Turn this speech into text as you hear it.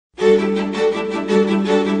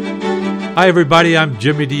Hi, everybody. I'm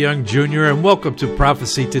Jimmy DeYoung Jr., and welcome to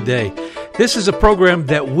Prophecy Today. This is a program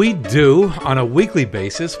that we do on a weekly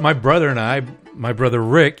basis, my brother and I, my brother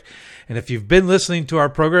Rick. And if you've been listening to our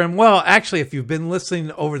program, well, actually, if you've been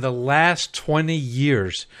listening over the last 20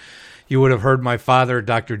 years, you would have heard my father,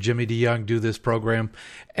 Dr. Jimmy DeYoung, do this program.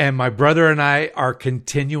 And my brother and I are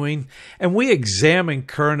continuing, and we examine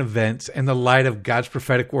current events in the light of God's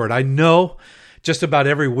prophetic word. I know just about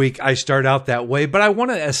every week I start out that way, but I want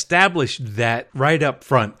to establish that right up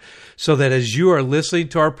front so that as you are listening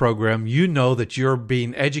to our program, you know that you're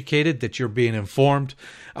being educated, that you're being informed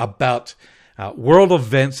about world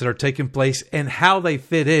events that are taking place and how they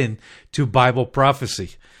fit in to Bible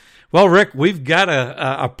prophecy. Well, Rick, we've got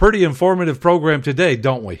a pretty informative program today,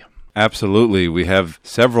 don't we? Absolutely. We have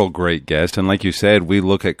several great guests, and like you said, we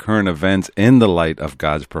look at current events in the light of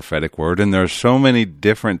God's prophetic word, and there are so many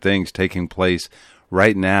different things taking place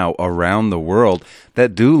right now around the world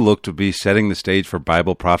that do look to be setting the stage for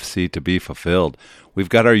Bible prophecy to be fulfilled. We've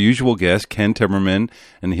got our usual guest, Ken Timmerman,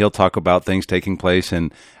 and he'll talk about things taking place in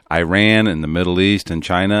Iran and the Middle East and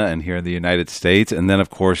China and here in the United States. And then, of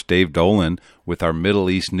course, Dave Dolan with our Middle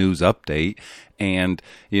East news update. And,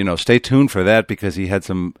 stay tuned for that because he had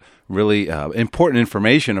some really important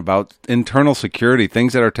information about internal security,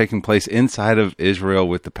 things that are taking place inside of Israel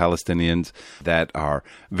with the Palestinians that are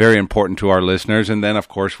very important to our listeners. And then, of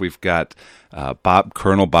course, we've got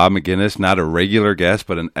Colonel Bob Maginnis, not a regular guest,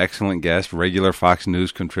 but an excellent guest, regular Fox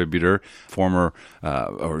News contributor, former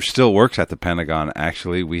or still works at the Pentagon,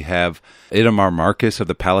 actually. We have Itamar Marcus of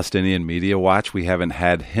the Palestinian Media Watch. We haven't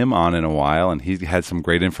had him on in a while, and he had some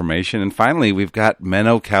great information. And finally, we've got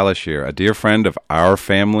Menno Kalashir, a dear friend of our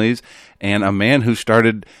families, and a man who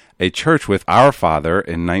started a church with our father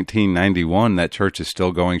in 1991. That church is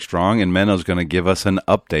still going strong, and Menno's going to give us an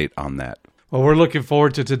update on that. Well, we're looking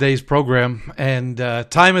forward to today's program, and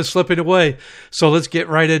time is slipping away, so let's get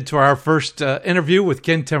right into our first interview with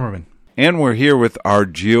Ken Timmerman. And we're here with our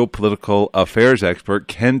geopolitical affairs expert,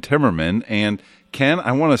 Ken Timmerman. And Ken,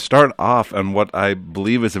 I want to start off on what I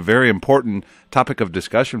believe is a very important topic of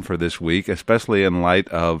discussion for this week, especially in light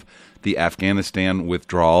of the Afghanistan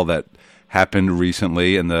withdrawal that happened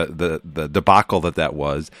recently and the debacle that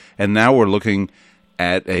was. And now we're looking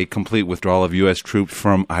at a complete withdrawal of U.S. troops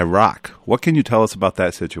from Iraq. What can you tell us about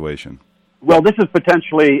that situation? Well, this is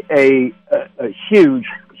potentially a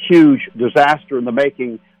huge disaster in the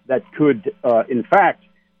making that could, in fact,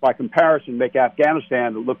 by comparison, make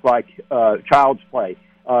Afghanistan look like child's play.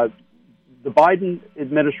 The Biden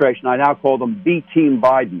administration, I now call them B-Team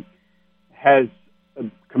Biden, has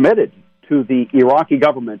committed to the Iraqi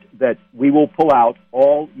government that we will pull out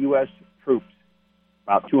all U.S. troops,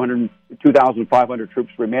 about 2,500 troops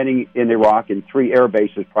remaining in Iraq in 3 air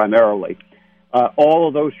bases primarily. All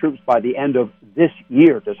of those troops by the end of this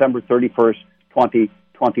year, December 31st,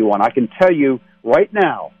 2021. I can tell you right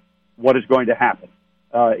now what is going to happen.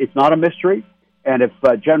 It's not a mystery, and if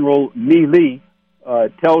General Mi Lee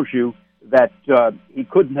tells you that he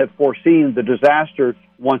couldn't have foreseen the disaster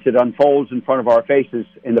once it unfolds in front of our faces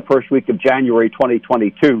in the first week of January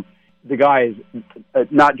 2022, the guy is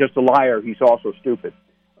not just a liar, he's also stupid.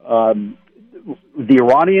 The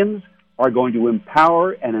Iranians are going to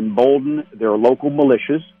empower and embolden their local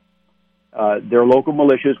militias,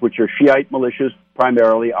 which are Shiite militias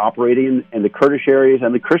primarily operating in the Kurdish areas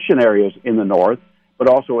and the Christian areas in the north, but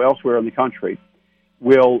also elsewhere in the country,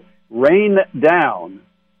 will rain down,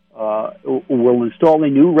 will install a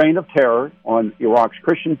new reign of terror on Iraq's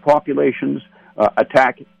Christian populations,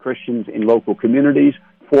 attack Christians in local communities,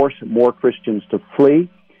 force more Christians to flee.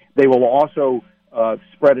 They will also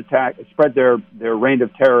spread their reign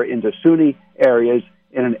of terror into Sunni areas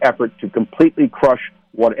in an effort to completely crush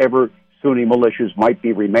whatever Sunni militias might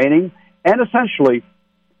be remaining. And essentially,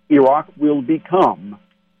 Iraq will become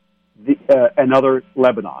another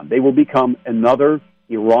Lebanon. They will become another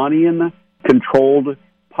Iranian-controlled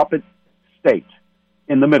puppet state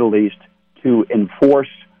in the Middle East to enforce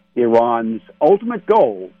Iran's ultimate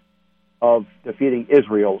goal of defeating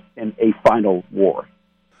Israel in a final war.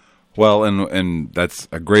 Well, and that's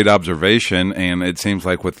a great observation, and it seems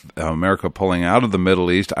like with America pulling out of the Middle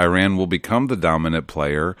East, Iran will become the dominant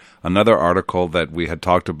player. Another article that we had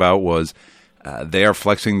talked about was they are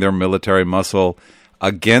flexing their military muscle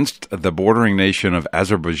against the bordering nation of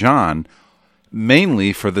Azerbaijan,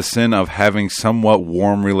 mainly for the sin of having somewhat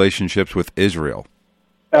warm relationships with Israel.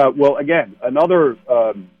 Well, again, another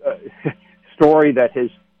story that has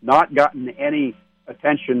not gotten any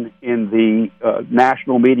attention in the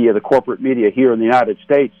national media, the corporate media here in the United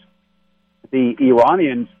States. The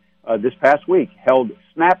Iranians this past week held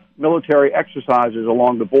snap military exercises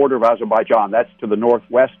along the border of Azerbaijan. That's to the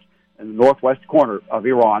northwest in the northwest corner of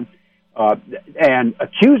Iran, and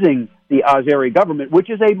accusing the Azeri government, which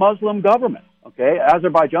is a Muslim government. Okay,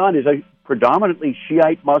 Azerbaijan is a predominantly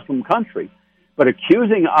Shiite Muslim country, but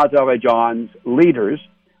accusing Azerbaijan's leaders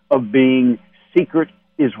of being secret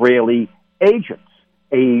Israeli agents.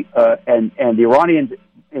 And the Iranians,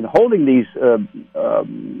 in holding these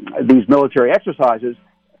military exercises,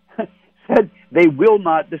 said they will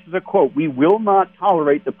not, this is a quote, "we will not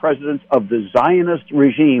tolerate the presence of the Zionist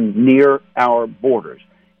regime near our borders."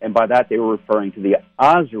 And by that, they were referring to the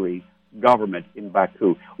Azeri government in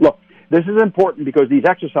Baku. Look, this is important because these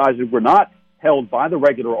exercises were not held by the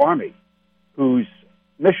regular army, whose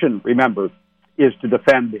mission, remember, is to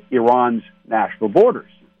defend Iran's national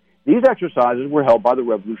borders. These exercises were held by the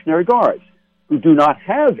Revolutionary Guards, who do not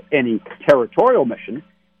have any territorial mission.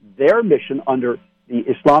 Their mission under the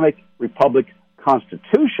Islamic Republic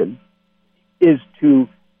Constitution is to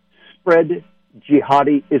spread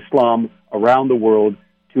jihadi Islam around the world,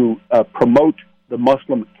 to promote the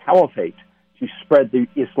Muslim caliphate, to spread the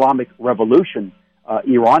Islamic revolution,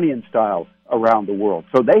 Iranian style, around the world.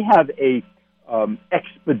 So they have a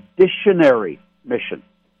expeditionary mission,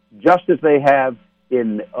 just as they have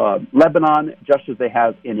in Lebanon, just as they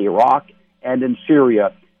have in Iraq and in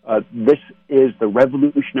Syria. This is the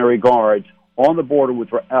Revolutionary Guards on the border with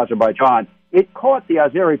Azerbaijan. It caught the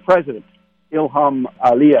Azeri president, Ilham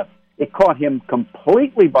Aliyev. It caught him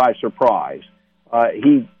completely by surprise.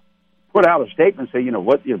 He put out a statement saying,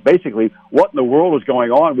 basically, what in the world is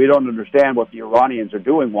going on? We don't understand what the Iranians are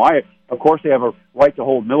doing. Why? Of course, they have a right to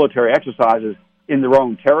hold military exercises in their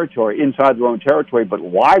own territory, inside their own territory, but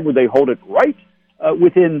why would they hold it right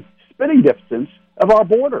within spitting distance of our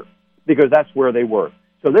border? Because that's where they were.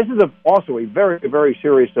 So this is also a very, very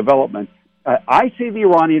serious development. I see the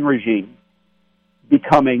Iranian regime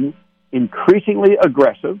becoming increasingly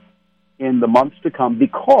aggressive in the months to come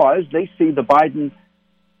because they see the Biden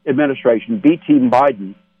administration, B-Team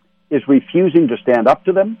Biden, is refusing to stand up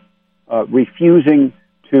to them, refusing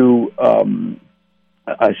to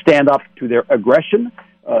stand up to their aggression,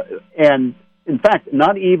 and, in fact,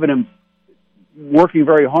 not even working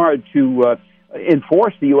very hard to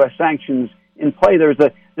enforce the U.S. sanctions in play.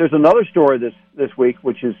 There's another story this week,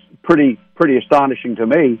 which is pretty astonishing to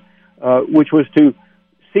me, which was to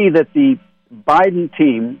see that the Biden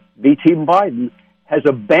team, B-Team Biden, has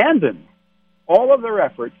abandoned all of their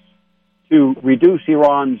efforts to reduce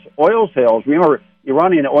Iran's oil sales. Remember,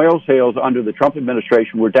 Iranian oil sales under the Trump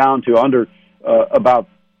administration were down to under about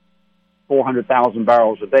 400,000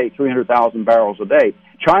 barrels a day, 300,000 barrels a day.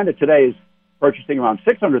 China today is purchasing around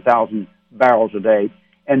 600,000 barrels a day.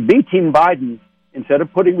 And B-Team Biden, instead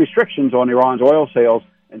of putting restrictions on Iran's oil sales,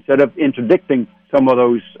 instead of interdicting some of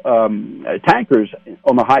those tankers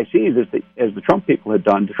on the high seas as the Trump people had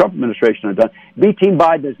done, the Trump administration had done, B-Team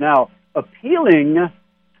Biden is now appealing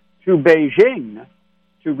to Beijing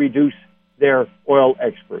to reduce their oil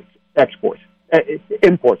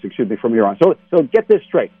imports from Iran. So get this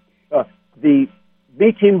straight. The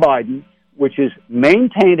B-Team Biden, which is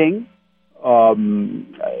maintaining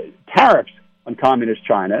tariffs on communist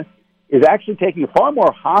China, is actually taking a far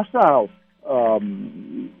more hostile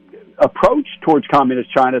approach towards communist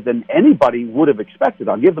China than anybody would have expected.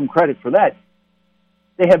 I'll give them credit for that.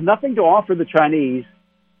 They have nothing to offer the Chinese,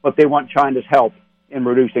 but they want China's help in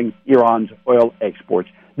reducing Iran's oil exports.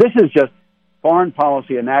 This is just foreign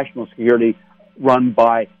policy and national security run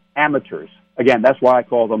by amateurs. Again, that's why I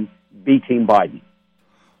call them B-Team Biden.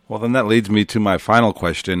 Well, then that leads me to my final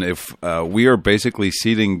question. If we are basically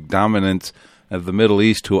ceding dominance of the Middle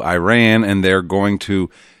East to Iran, and they're going to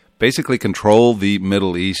basically control the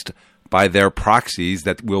Middle East by their proxies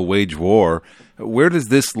that will wage war, where does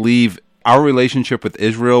this leave our relationship with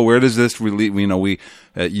Israel? Where does this really,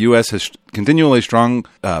 U.S. has continually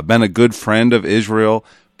been a good friend of Israel,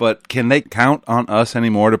 but can they count on us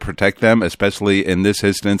anymore to protect them, especially in this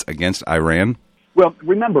instance against Iran? Well,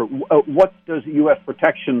 remember, what does U.S.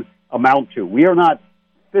 protection amount to? We are not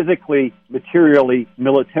physically, materially,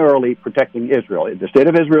 militarily protecting Israel. The state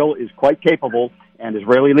of Israel is quite capable, and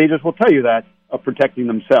Israeli leaders will tell you that, of protecting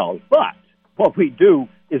themselves. But what we do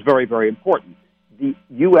is very, very important. The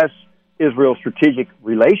U.S.-Israel strategic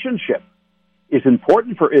relationship is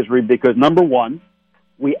important for Israel because, number one,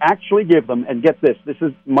 we actually give them, and get this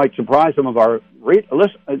might surprise some of our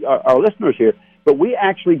listeners here, but we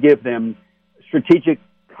actually give them strategic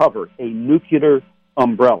cover, a nuclear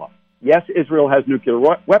umbrella. Yes, Israel has nuclear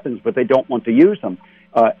weapons, but they don't want to use them.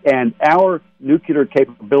 And our nuclear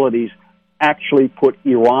capabilities actually put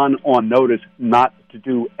Iran on notice not to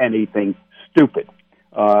do anything stupid.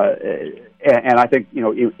 And I think,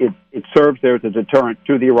 it serves there as a deterrent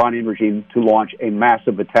to the Iranian regime to launch a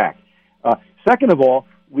massive attack. Second of all,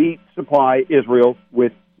 we supply Israel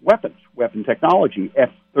with weapon technology,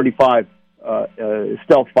 F-35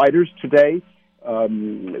 stealth fighters today,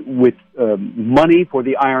 with money for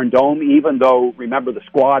the Iron Dome, even though, remember, the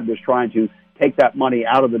Squad was trying to take that money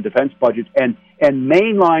out of the defense budget, and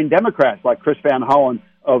mainline Democrats like Chris Van Hollen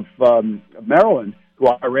of Maryland, who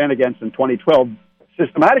I ran against in 2012,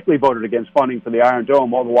 systematically voted against funding for the Iron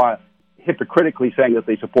Dome, all the while hypocritically saying that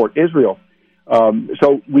they support Israel.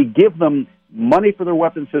 So we give them money for their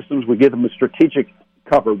weapon systems. We give them a strategic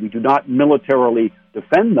cover. We do not militarily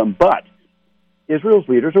defend them, but Israel's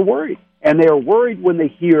leaders are worried. And they are worried when they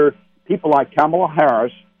hear people like Kamala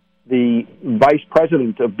Harris, the vice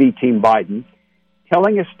president of B Team Biden,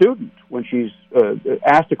 telling a student when she's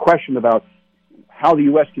asked a question about how the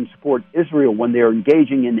U.S. can support Israel when they're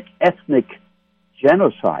engaging in ethnic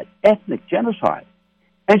genocide. And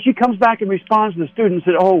she comes back and responds to the student and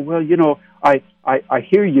said, oh, well, I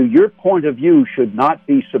hear you. Your point of view should not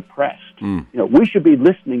be suppressed. We should be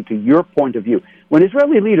listening to your point of view. When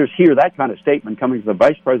Israeli leaders hear that kind of statement coming from the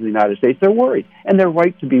Vice President of the United States, they're worried, and they're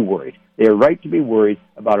right to be worried. They are right to be worried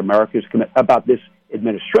about about this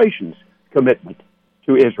administration's commitment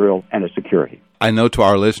to Israel and its security. I know to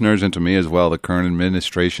our listeners and to me as well, the current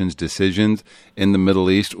administration's decisions in the Middle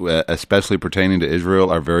East, especially pertaining to Israel,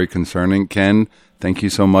 are very concerning. Ken, thank you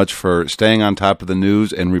so much for staying on top of the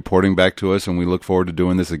news and reporting back to us, and we look forward to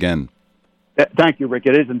doing this again. Thank you, Rick.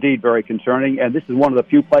 It is indeed very concerning, and this is one of the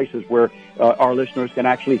few places where our listeners can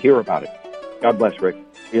actually hear about it. God bless, Rick.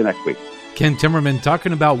 See you next week. Ken Timmerman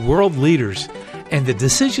talking about world leaders and the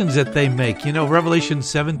decisions that they make. Revelation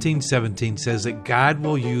 17:17 says that God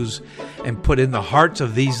will use and put in the hearts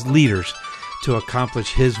of these leaders to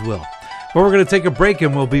accomplish His will. Well, we're going to take a break,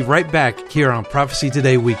 and we'll be right back here on Prophecy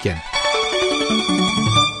Today Weekend.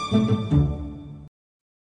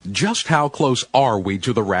 Just how close are we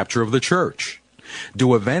to the rapture of the church?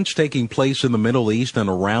 Do events taking place in the Middle East and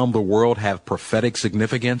around the world have prophetic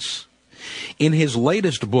significance? In his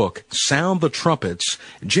latest book, Sound the Trumpets,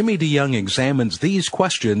 Jimmy DeYoung examines these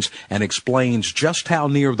questions and explains just how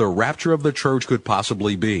near the rapture of the church could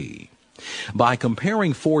possibly be. By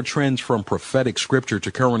comparing 4 trends from prophetic scripture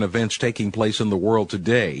to current events taking place in the world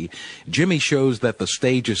today, Jimmy shows that the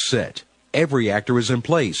stage is set. Every actor is in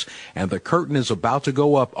place, and the curtain is about to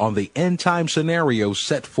go up on the end-time scenario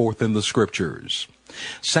set forth in the scriptures.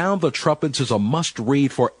 Sound the Trumpets is a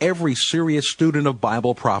must-read for every serious student of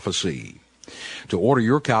Bible prophecy. To order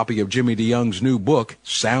your copy of Jimmy DeYoung's new book,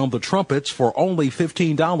 Sound the Trumpets, for only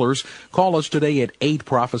 $15, call us today at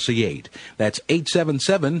 8-Prophecy-8. That's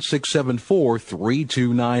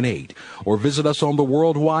 877-674-3298. Or visit us on the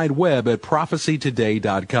World Wide Web at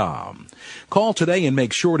prophecytoday.com. Call today and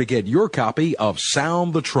make sure to get your copy of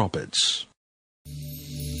Sound the Trumpets.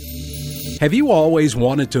 Have you always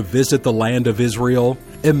wanted to visit the land of Israel?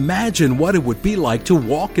 Imagine what it would be like to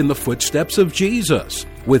walk in the footsteps of Jesus.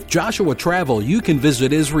 With Joshua Travel, you can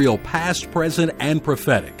visit Israel past, present, and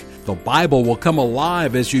prophetic. The Bible will come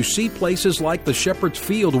alive as you see places like the Shepherd's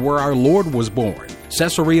Field where our Lord was born,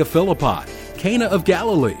 Caesarea Philippi, Cana of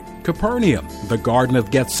Galilee, Capernaum, the Garden of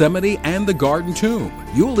Gethsemane, and the Garden Tomb.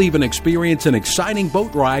 You'll even experience an exciting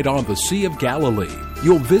boat ride on the Sea of Galilee.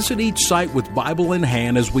 You'll visit each site with Bible in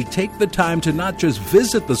hand as we take the time to not just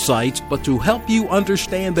visit the sites, but to help you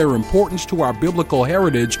understand their importance to our biblical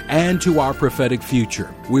heritage and to our prophetic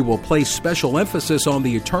future. We will place special emphasis on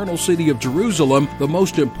the eternal city of Jerusalem, the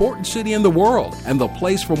most important city in the world, and the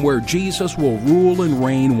place from where Jesus will rule and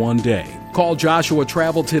reign one day. Call Joshua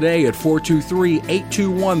Travel today at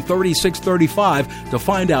 423-821-3635 to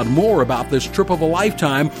find out more about this trip of a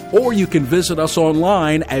lifetime, or you can visit us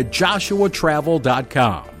online at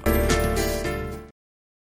joshuatravel.com.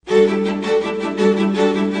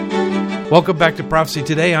 Welcome back to Prophecy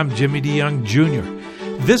Today. I'm Jimmy DeYoung Jr.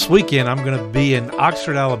 This weekend, I'm going to be in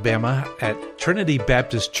Oxford, Alabama at Trinity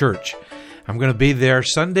Baptist Church. I'm going to be there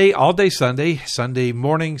Sunday, all day Sunday, Sunday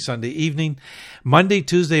morning, Sunday evening, Monday,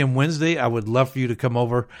 Tuesday, and Wednesday. I would love for you to come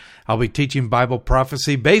over. I'll be teaching Bible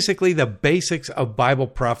prophecy, basically the basics of Bible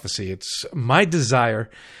prophecy. It's my desire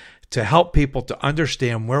to help people to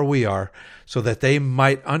understand where we are so that they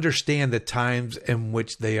might understand the times in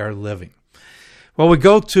which they are living. Well, we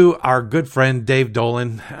go to our good friend Dave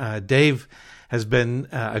Dolan. Dave has been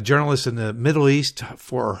a journalist in the Middle East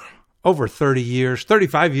for over 30 years,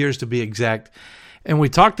 35 years to be exact. And we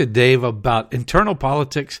talked to Dave about internal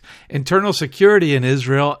politics, internal security in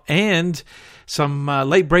Israel, and some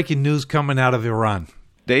late-breaking news coming out of Iran.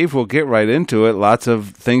 Dave, we'll get right into it. Lots of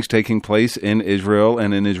things taking place in Israel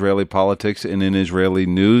and in Israeli politics and in Israeli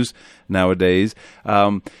news nowadays.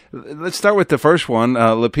 Let's start with the first one,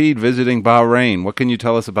 Lapid visiting Bahrain. What can you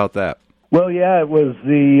tell us about that? Well, yeah, it was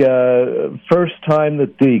the first time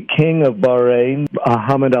that the king of Bahrain,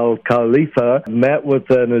 Hamad al-Khalifa, met with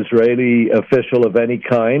an Israeli official of any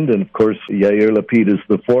kind. And, of course, Yair Lapid is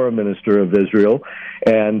the foreign minister of Israel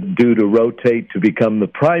and due to rotate to become the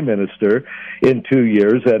prime minister in 2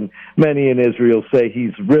 years. And many in Israel say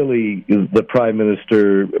he's really the prime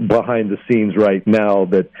minister behind the scenes right now,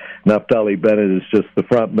 that Naftali Bennett is just the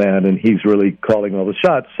front man and he's really calling all the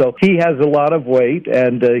shots. So he has a lot of weight,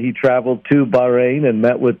 and he traveled to Bahrain and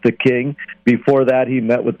met with the king. Before that, he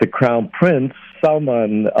met with the crown prince,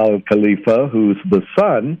 Salman al-Khalifa, who's the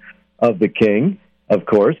son of the king, of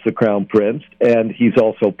course, the crown prince, and he's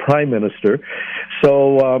also prime minister.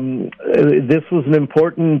 So this was an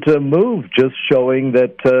important move, just showing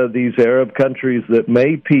that these Arab countries that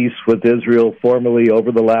made peace with Israel formally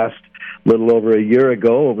over the last little over a year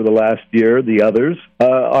ago, over the last year, the others,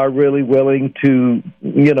 are really willing to,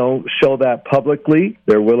 show that publicly.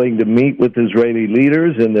 They're willing to meet with Israeli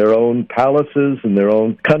leaders in their own palaces, in their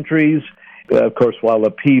own countries. Of course, while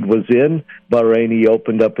Lapid was in Bahrain, he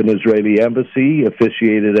opened up an Israeli embassy,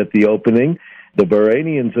 officiated at the opening. The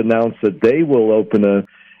Bahrainians announced that they will open an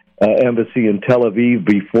embassy in Tel Aviv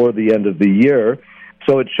before the end of the year.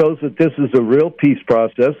 So it shows that this is a real peace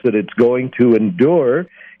process, that it's going to endure,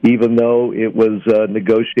 even though it was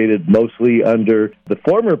negotiated mostly under the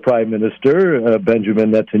former Prime Minister,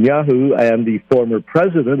 Benjamin Netanyahu, and the former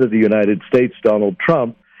President of the United States, Donald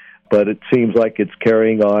Trump. But it seems like it's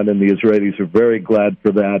carrying on, and the Israelis are very glad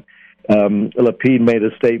for that. Lapid made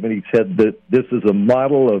a statement. He said that this is a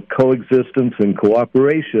model of coexistence and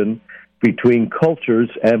cooperation between cultures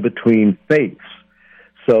and between faiths.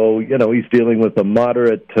 So, he's dealing with a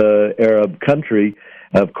moderate Arab country.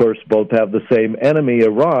 Of course, both have the same enemy,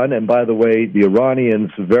 Iran. And by the way, the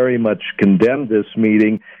Iranians very much condemned this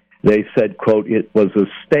meeting. They said, quote, it was a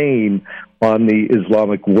stain on the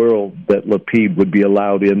Islamic world that Lapid would be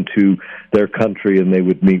allowed into their country and they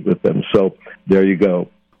would meet with them. So there you go.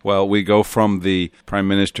 Well, we go from the prime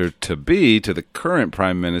minister-to-be to the current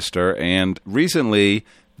prime minister, and recently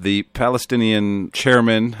the Palestinian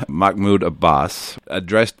chairman, Mahmoud Abbas,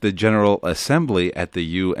 addressed the General Assembly at the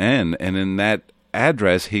UN, and in that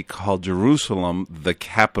address, he called Jerusalem the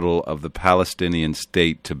capital of the Palestinian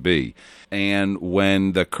state to be. And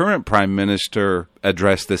when the current prime minister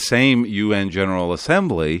addressed the same UN General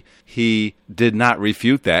Assembly, he did not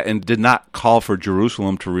refute that and did not call for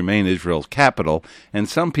Jerusalem to remain Israel's capital. And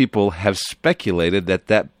some people have speculated that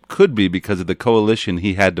that could be because of the coalition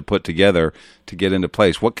he had to put together to get into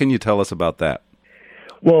place. What can you tell us about that?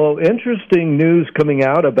 Well, interesting news coming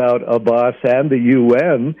out about Abbas and the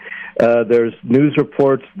UN. There's news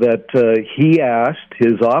reports that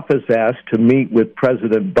his office asked to meet with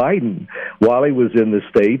President Biden while he was in the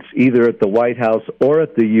States, either at the White House or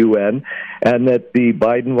at the UN, and that the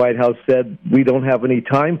Biden White House said, we don't have any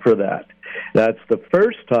time for that. That's the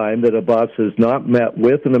first time that Abbas has not met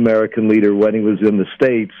with an American leader when he was in the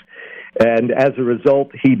States. And as a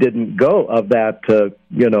result, he didn't go of that,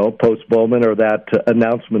 postponement or that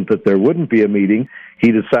announcement that there wouldn't be a meeting.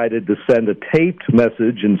 He decided to send a taped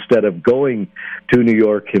message instead of going to New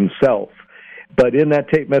York himself. But in that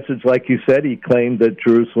taped message, like you said, he claimed that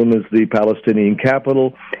Jerusalem is the Palestinian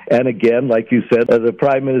capital. And again, like you said, the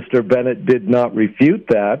Prime Minister Bennett did not refute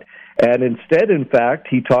that. And instead, in fact,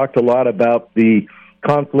 he talked a lot about the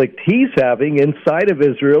conflict he's having inside of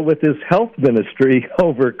Israel with his health ministry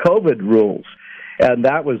over COVID rules. And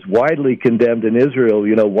that was widely condemned in Israel.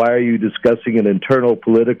 Why are you discussing an internal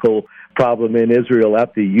political problem in Israel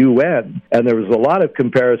at the UN? And there was a lot of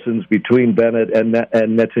comparisons between Bennett and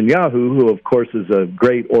Netanyahu, who, of course, is a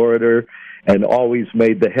great orator and always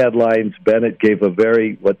made the headlines. Bennett gave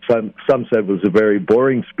what some said was a very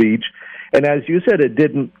boring speech. And as you said, it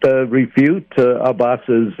didn't refute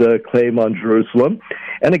Abbas's claim on Jerusalem.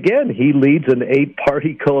 And again, he leads an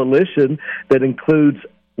 8-party coalition that includes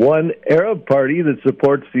one Arab party that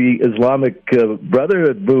supports the Islamic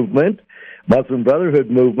Brotherhood movement, Muslim Brotherhood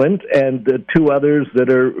movement, and 2 others that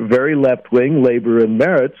are very left-wing, Labor and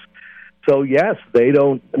Meretz. So, yes, they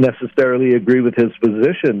don't necessarily agree with his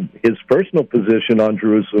position. His personal position on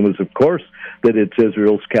Jerusalem is, of course, that it's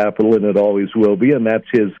Israel's capital, and it always will be, and that's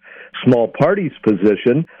his small party's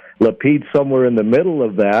position. Lapid somewhere in the middle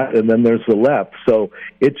of that, and then there's the left. So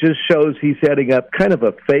it just shows he's heading up kind of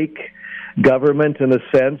a fake government in a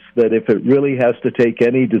sense, that if it really has to take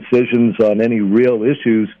any decisions on any real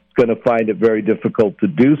issues, it's going to find it very difficult to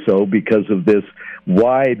do so because of this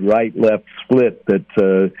wide right-left split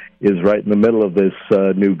that is right in the middle of this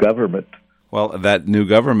new government. Well, that new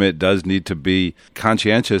government does need to be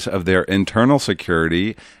conscientious of their internal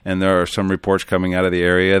security, and there are some reports coming out of the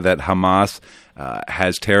area that Hamas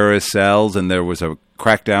has terrorist cells, and there was a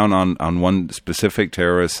crackdown on one specific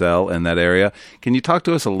terrorist cell in that area. Can you talk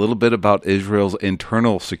to us a little bit about Israel's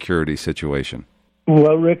internal security situation?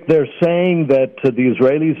 Well, Rick, they're saying that the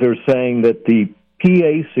Israelis are saying that the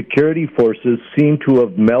PA security forces seem to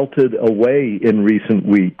have melted away in recent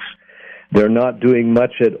weeks. They're not doing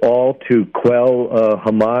much at all to quell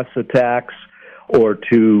Hamas attacks or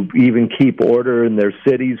to even keep order in their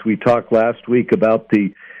cities. We talked last week about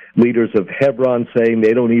the leaders of Hebron saying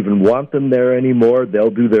they don't even want them there anymore. They'll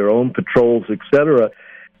do their own patrols, etc.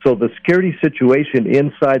 So the security situation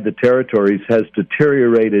inside the territories has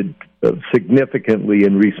deteriorated significantly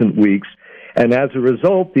in recent weeks. And as a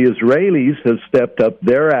result, the Israelis have stepped up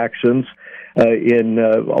their actions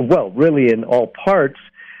really in all parts.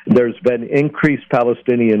 There's been increased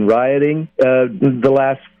Palestinian rioting the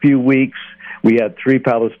last few weeks. We had 3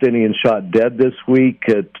 Palestinians shot dead this week,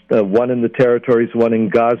 one in the territories, one in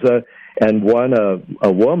Gaza, and one,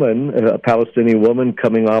 a Palestinian woman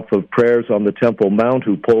coming off of prayers on the Temple Mount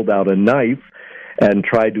who pulled out a knife and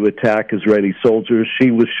tried to attack Israeli soldiers.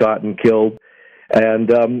 She was shot and killed. And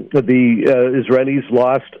the Israelis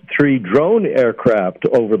lost 3 drone aircraft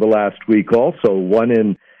over the last week also, one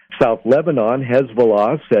in South Lebanon.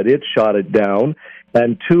 Hezbollah said it shot it down,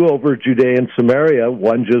 and 2 over Judea and Samaria,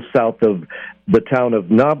 one just south of the town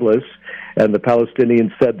of Nablus, and the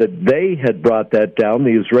Palestinians said that they had brought that down.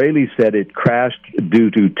 The Israelis said it crashed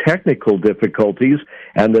due to technical difficulties,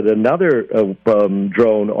 and that another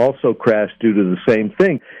drone also crashed due to the same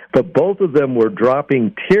thing. But both of them were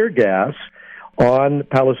dropping tear gas on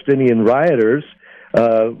Palestinian rioters.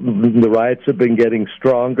 The riots have been getting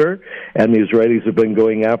stronger, and the Israelis have been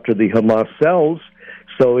going after the Hamas cells.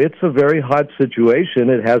 So it's a very hot situation.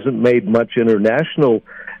 It hasn't made much international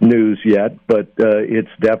news yet, but it's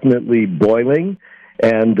definitely boiling,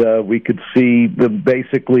 and we could see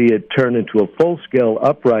basically it turn into a full-scale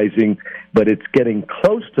uprising, but it's getting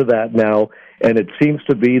close to that now, and it seems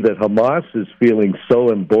to be that Hamas is feeling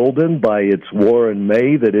so emboldened by its war in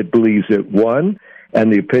May that it believes it won,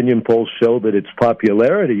 and the opinion polls show that its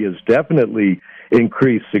popularity has definitely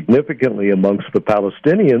increased significantly amongst the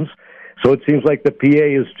Palestinians. So it seems like the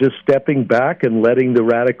PA is just stepping back and letting the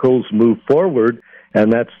radicals move forward,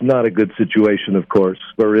 and that's not a good situation, of course,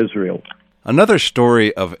 for Israel. Another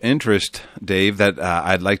story of interest, Dave, that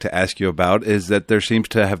I'd like to ask you about is that there seems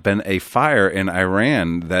to have been a fire in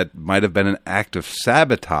Iran that might have been an act of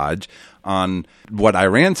sabotage on what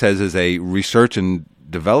Iran says is a research and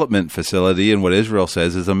development facility and what Israel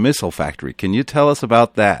says is a missile factory. Can you tell us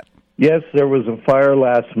about that? Yes, there was a fire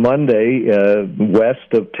last Monday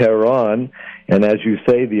west of Tehran, and as you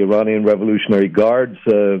say, the Iranian Revolutionary Guards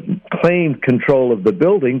claimed control of the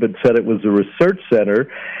building, but said it was a research center.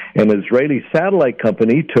 An Israeli satellite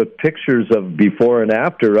company took pictures of before and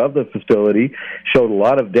after of the facility, showed a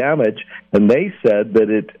lot of damage, and they said that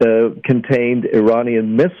it contained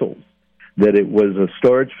Iranian missiles, that it was a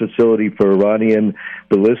storage facility for Iranian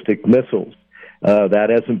ballistic missiles. That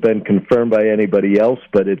hasn't been confirmed by anybody else,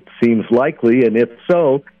 but it seems likely, and if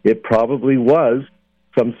so, it probably was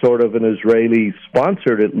some sort of an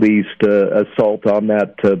Israeli-sponsored, at least, assault on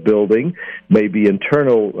that building, maybe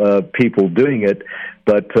internal people doing it,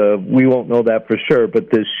 but we won't know that for sure. But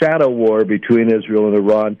this shadow war between Israel and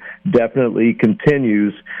Iran definitely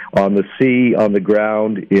continues on the sea, on the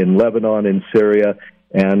ground, in Lebanon, in Syria,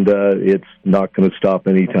 and it's not going to stop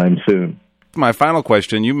anytime soon. My final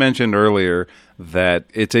question, you mentioned earlier that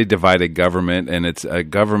it's a divided government, and it's a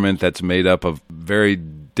government that's made up of very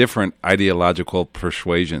different ideological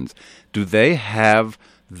persuasions. Do they have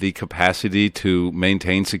the capacity to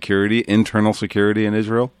maintain security, internal security in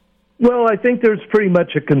Israel? Well, I think there's pretty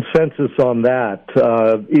much a consensus on that.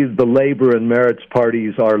 The Labor and Meretz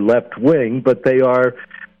parties are left-wing, but they are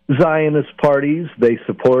Zionist parties. They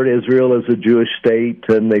support Israel as a Jewish state,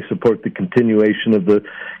 and they support the continuation of the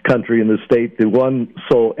country and the state. The One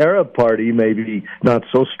Soul Arab Party, maybe not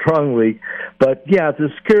so strongly, but yeah, the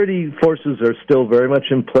security forces are still very much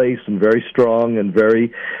in place and very strong and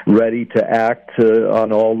very ready to act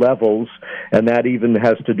on all levels, and that even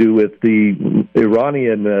has to do with the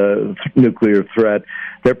Iranian nuclear threat.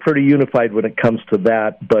 They're pretty unified when it comes to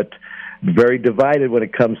that, but very divided when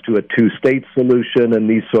it comes to a two-state solution and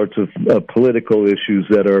these sorts of political issues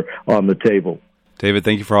that are on the table. David,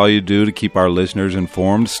 thank you for all you do to keep our listeners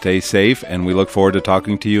informed. Stay safe, and we look forward to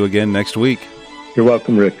talking to you again next week. You're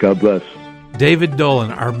welcome, Rick. God bless. David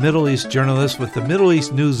Dolan, our Middle East journalist with the Middle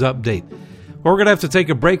East News Update. We're going to have to take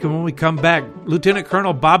a break, and when we come back, Lieutenant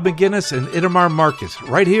Colonel Bob McGinnis and Itamar Marcus,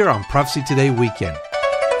 right here on Prophecy Today Weekend.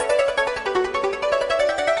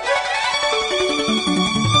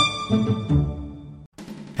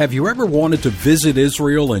 Have you ever wanted to visit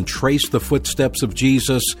Israel and trace the footsteps of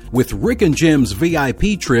Jesus? With Rick and Jim's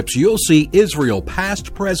VIP trips, you'll see Israel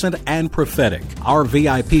past, present, and prophetic. Our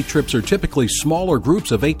VIP trips are typically smaller groups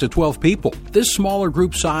of 8 to 12 people. This smaller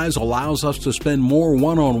group size allows us to spend more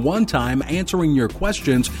one-on-one time answering your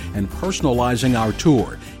questions and personalizing our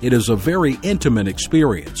tour. It is a very intimate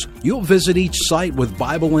experience. You'll visit each site with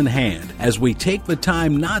Bible in hand as we take the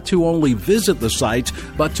time not to only visit the sites,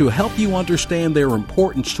 but to help you understand their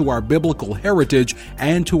importance to our biblical heritage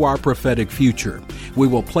and to our prophetic future. We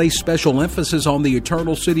will place special emphasis on the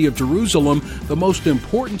eternal city of Jerusalem, the most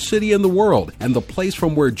important city in the world, and the place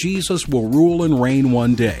from where Jesus will rule and reign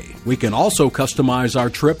one day. We can also customize our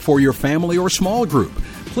trip for your family or small group.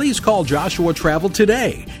 Please call Joshua Travel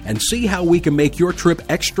today and see how we can make your trip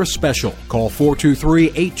extra special. Call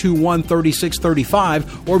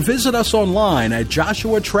 423-821-3635 or visit us online at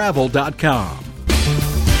joshuatravel.com.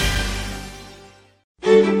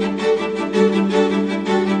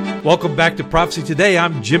 Welcome back to Prophecy Today.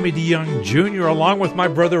 I'm Jimmy DeYoung Jr. along with my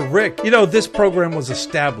brother Rick. You know, this program was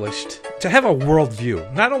established to have a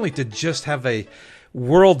worldview, not only to just have a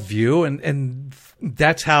worldview, and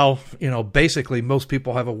that's how, basically most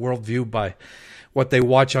people have a worldview by what they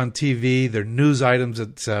watch on TV, their news items,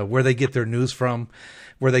 it's where they get their news from,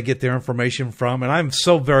 where they get their information from. And I'm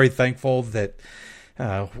so very thankful that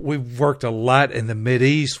we've worked a lot in the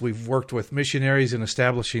Mideast. We've worked with missionaries in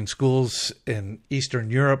establishing schools in Eastern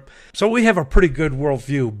Europe. So we have a pretty good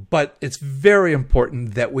worldview, but it's very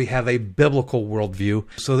important that we have a biblical worldview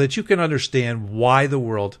so that you can understand why the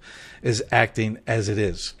world is acting as it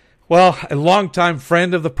is. Well, a longtime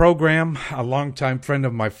friend of the program, a longtime friend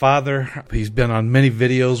of my father. He's been on many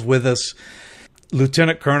videos with us.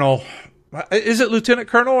 Lieutenant Colonel. Is it Lieutenant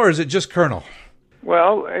Colonel or is it just Colonel?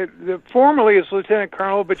 Well, formally it's Lieutenant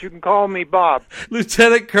Colonel, but you can call me Bob.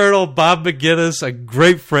 Lieutenant Colonel Bob McGinnis, a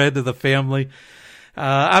great friend of the family.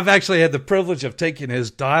 I've actually had the privilege of taking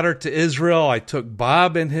his daughter to Israel. I took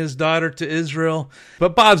Bob and his daughter to Israel.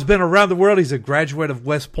 But Bob's been around the world. He's a graduate of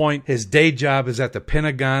West Point. His day job is at the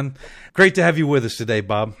Pentagon. Great to have you with us today,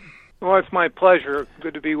 Bob. Well, it's my pleasure.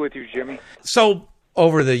 Good to be with you, Jimmy. So,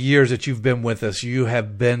 over the years that you've been with us, you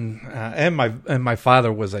have been, and my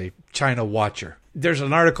father was a China watcher. There's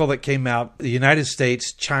an article that came out, the United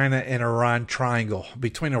States, China, and Iran triangle,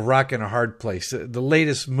 between a rock and a hard place. The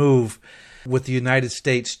latest move with the United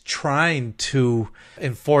States trying to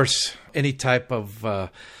enforce any type of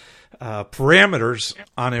parameters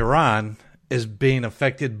on Iran is being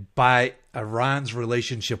affected by Iran's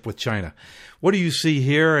relationship with China. What do you see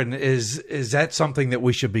here, and is that something that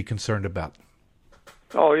we should be concerned about?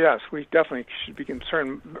 Oh, yes, we definitely should be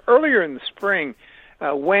concerned. Earlier in the spring,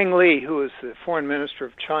 Wang Li, who is the foreign minister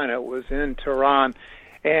of China, was in Tehran,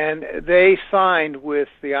 and they signed with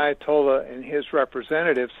the Ayatollah and his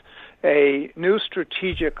representatives a new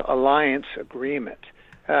strategic alliance agreement.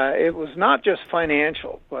 It was not just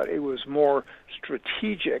financial, but it was more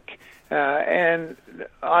strategic. And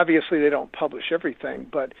obviously they don't publish everything,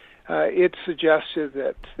 but it suggested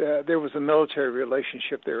that there was a military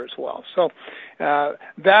relationship there as well. So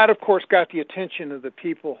that, of course, got the attention of the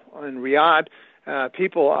people in Riyadh,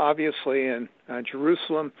 people obviously in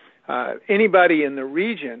Jerusalem, anybody in the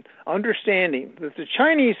region, understanding that the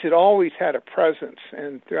Chinese had always had a presence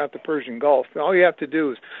throughout the Persian Gulf. All you have to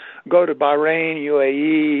do is go to Bahrain,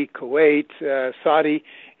 UAE, Kuwait, Saudi.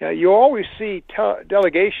 You always see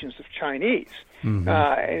delegations of Chinese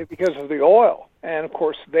because of the oil. And, of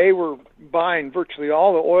course, they were buying virtually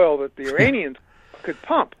all the oil that the Iranians could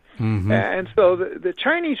pump. And so the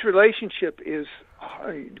Chinese relationship is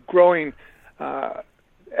growing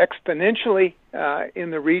exponentially in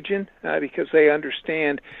the region because they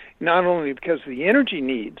understand, not only because of the energy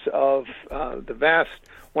needs of the vast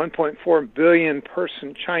 1.4 billion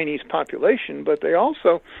person Chinese population, but they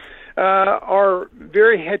also are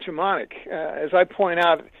very hegemonic. As I point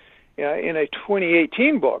out in a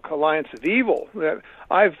 2018 book, Alliance of Evil, that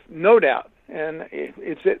I've no doubt, and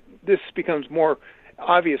this becomes more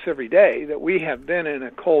obvious every day, that we have been in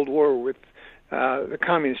a Cold War with the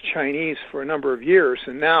Communist Chinese for a number of years,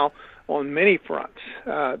 and now on many fronts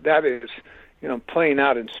that is, playing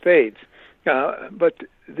out in spades. But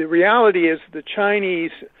the reality is the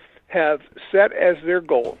Chinese have set as their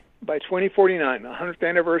goal by 2049, the 100th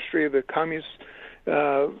anniversary of the Communist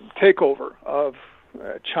takeover of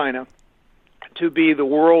China, to be the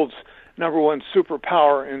world's number one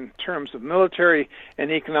superpower in terms of military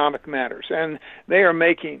and economic matters. And they are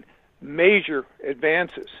making major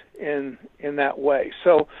advances in that way.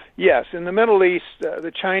 So yes, in the Middle East,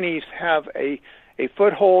 the Chinese have a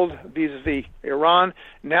foothold vis-a-vis Iran.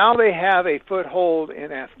 Now they have a foothold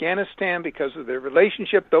in Afghanistan because of their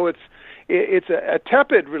relationship, though it's a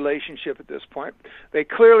tepid relationship at this point. They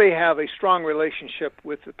clearly have a strong relationship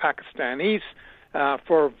with the Pakistanis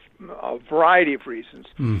for a variety of reasons.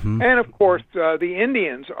 Mm-hmm. And, of course, the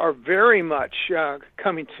Indians are very much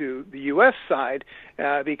coming to the U.S. side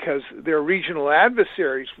because they're regional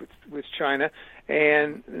adversaries with China.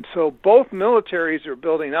 And so both militaries are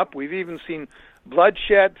building up. We've even seen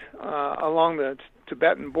bloodshed along the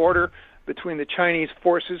Tibetan border between the Chinese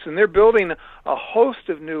forces, and they're building a host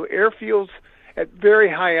of new airfields at very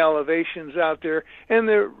high elevations out there, and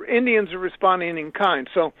the Indians are responding in kind.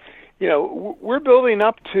 So, we're building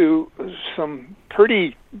up to some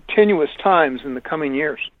pretty tenuous times in the coming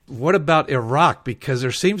years. What about Iraq? Because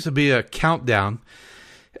there seems to be a countdown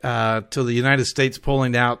to the United States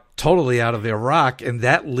pulling totally out of Iraq, and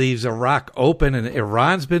that leaves Iraq open, and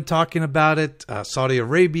Iran's been talking about it. Saudi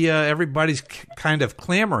Arabia, everybody's kind of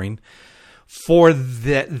clamoring for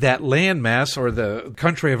that landmass or the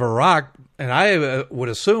country of Iraq, and I would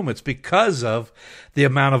assume it's because of the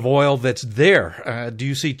amount of oil that's there. Do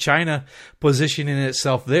you see China positioning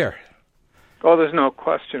itself there? Oh, there's no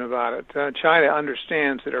question about it. China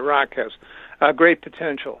understands that Iraq has great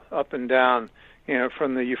potential up and down,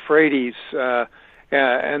 from the Euphrates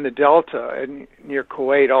and the Delta and near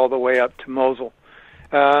Kuwait all the way up to Mosul.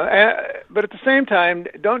 But at the same time,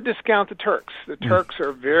 don't discount the Turks. The Turks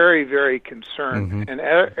are very, very concerned. Mm-hmm. And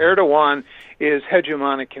Erdogan is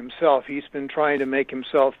hegemonic himself. He's been trying to make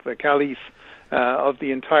himself the caliph of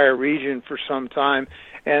the entire region for some time.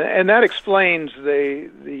 And that explains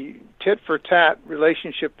the tit-for-tat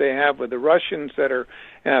relationship they have with the Russians that are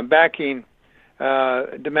backing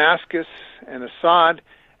Damascus and Assad.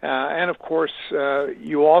 And, of course,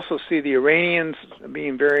 you also see the Iranians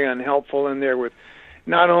being very unhelpful in there with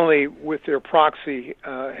not only with their proxy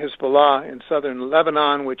Hezbollah in southern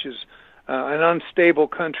Lebanon, which is an unstable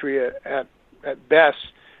country at best.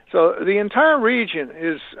 So the entire region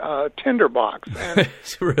is a tinderbox. And,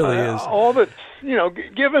 it really is. All that,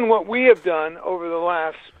 given what we have done over the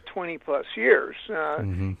last 20-plus years,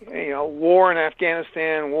 war in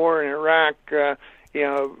Afghanistan, war in Iraq,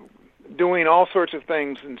 doing all sorts of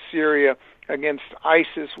things in Syria against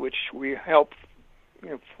ISIS, which we helped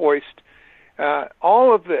foist.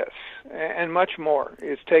 All of this and much more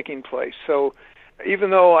is taking place. So even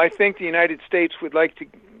though I think the United States would like to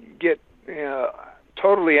get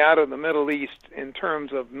totally out of the Middle East in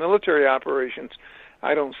terms of military operations,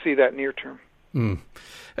 I don't see that near term.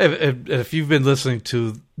 If you've been listening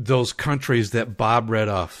to those countries that Bob read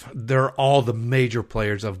off, they're all the major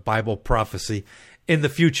players of Bible prophecy in the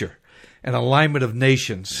future. An alignment of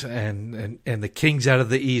nations and the kings out of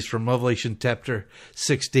the east from Revelation chapter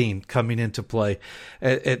 16 coming into play.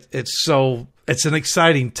 It's an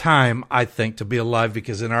exciting time, I think, to be alive,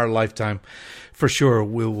 because in our lifetime, for sure,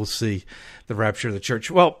 we will see the rapture of the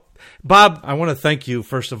church. Well, Bob, I want to thank you,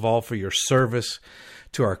 first of all, for your service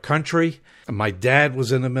to our country. My dad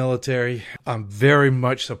was in the military. I'm very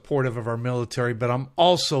much supportive of our military, but I'm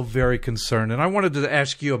also very concerned. And I wanted to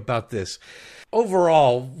ask you about this.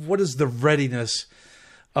 Overall, what is the readiness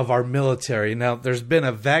of our military? Now, there's been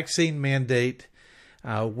a vaccine mandate.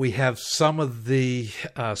 We have some of the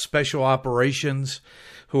special operations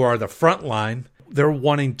who are the front line. They're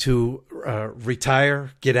wanting to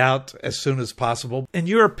retire, get out as soon as possible. In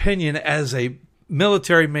your opinion, as a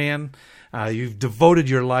military man, you've devoted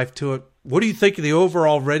your life to it. What do you think the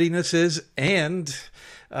overall readiness is? And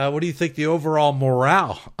what do you think the overall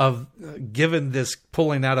morale of given this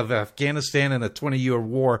pulling out of Afghanistan and a 20-year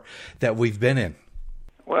war that we've been in?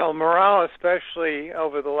 Well, morale, especially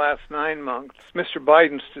over the last 9 months, Mr.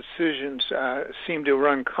 Biden's decisions seem to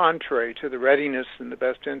run contrary to the readiness and the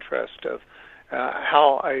best interest of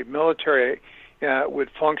how a military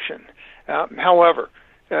would function. However,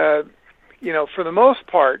 for the most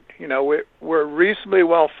part, we're reasonably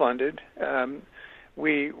well funded.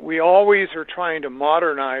 We always are trying to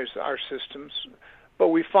modernize our systems, but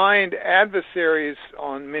we find adversaries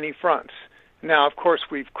on many fronts. Now, of course,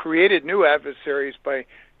 we've created new adversaries by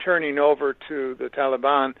turning over to the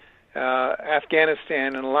Taliban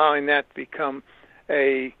Afghanistan and allowing that to become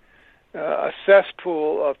a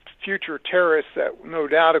cesspool of future terrorists that, no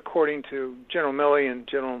doubt, according to General Milley and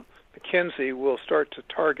General McKenzie, will start to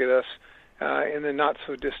target us in the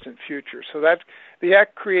not-so-distant future. So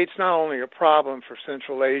that creates not only a problem for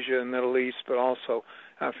Central Asia and Middle East, but also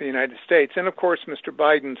for the United States. And, of course, Mr.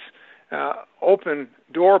 Biden's open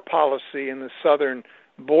door policy in the southern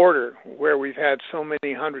border, where we've had so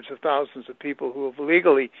many hundreds of thousands of people who have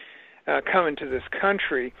legally come into this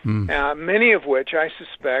country, many of which I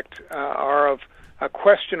suspect are of a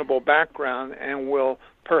questionable background and will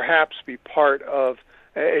perhaps be part of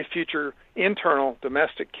a future internal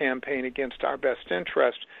domestic campaign against our best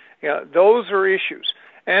interest. Those are issues.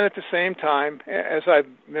 And at the same time, as I've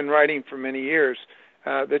been writing for many years,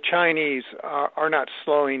 the Chinese are not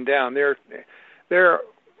slowing down. They're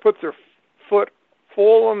put their foot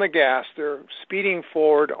full on the gas. They're speeding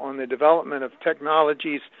forward on the development of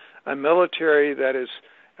technologies, a military that is,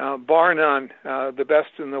 bar none, the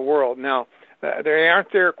best in the world. Now, they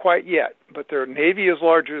aren't there quite yet, but their Navy is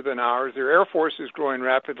larger than ours. Their Air Force is growing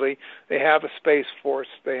rapidly. They have a Space Force.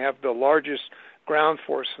 They have the largest ground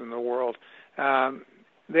force in the world.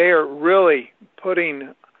 They are really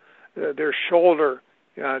putting their shoulder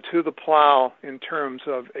to the plow in terms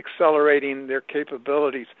of accelerating their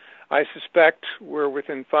capabilities. I suspect we're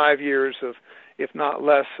within 5 years of, if not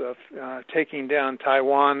less, of taking down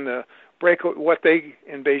Taiwan, what they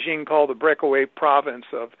in Beijing call the breakaway province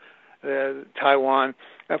of Taiwan.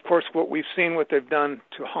 Of course, what they've done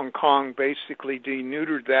to Hong Kong, basically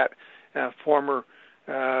denuded that former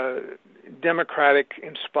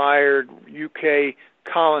democratic-inspired UK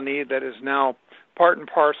colony that is now part and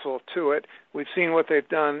parcel to it. We've seen what they've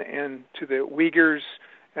done to the Uyghurs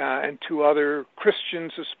and to other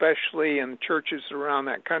Christians, especially, and churches around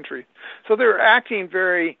that country. So they're acting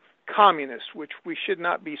very communist, which we should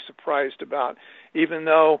not be surprised about, even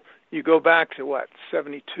though you go back to,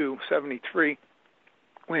 72, 73,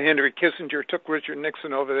 when Henry Kissinger took Richard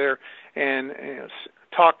Nixon over there and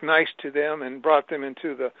talked nice to them and brought them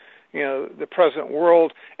into the present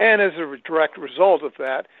world. And as a direct result of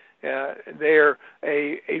that, they're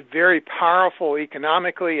a very powerful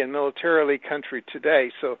economically and militarily country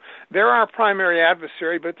today. So they're our primary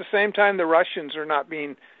adversary, but at the same time, the Russians are not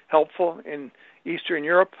being helpful in Eastern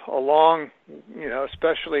Europe,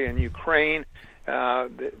 especially in Ukraine,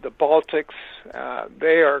 the Baltics.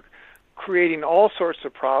 They are creating all sorts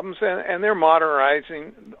of problems, and they're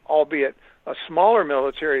modernizing, albeit a smaller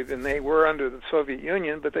military than they were under the Soviet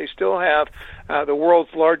Union, but they still have the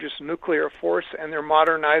world's largest nuclear force, and they're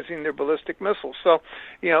modernizing their ballistic missiles. So,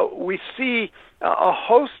 we see a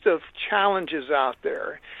host of challenges out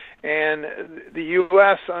there, and the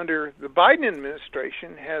U.S. under the Biden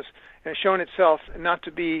administration has shown itself not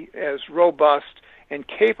to be as robust and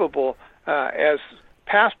capable as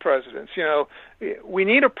past presidents. We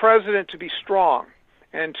need a president to be strong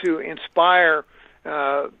and to inspire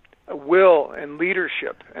will and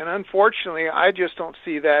leadership, and unfortunately, I just don't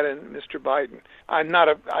see that in Mr. Biden.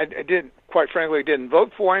 Didn't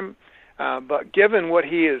vote for him, but given what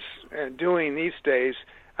he is doing these days,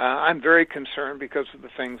 I'm very concerned because of the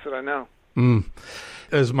things that I know.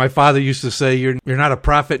 As my father used to say, you're not a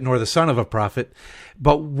prophet nor the son of a prophet,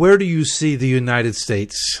 but where do you see the United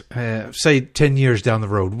States, say 10 years down the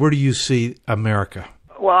road? Where do you see America?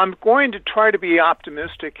 Well, I'm going to try to be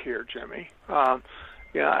optimistic here, Jimmy.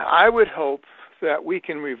 I would hope that we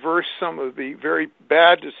can reverse some of the very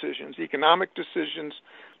bad decisions, economic decisions,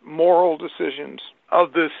 moral decisions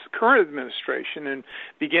of this current administration and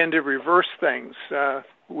begin to reverse things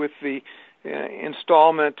with the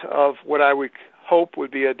installment of what I would hope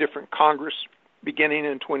would be a different Congress beginning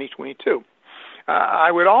in 2022.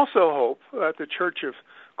 I would also hope that the Church of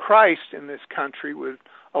Christ in this country would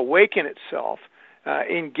awaken itself,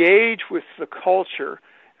 engage with the culture,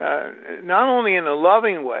 not only in a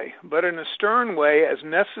loving way, but in a stern way as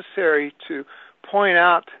necessary to point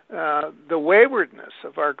out the waywardness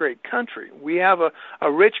of our great country. We have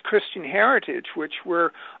a rich Christian heritage which we're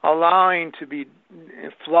allowing to be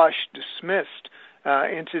flushed, dismissed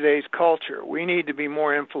in today's culture. We need to be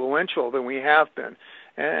more influential than we have been.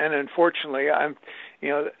 And unfortunately,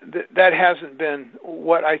 that hasn't been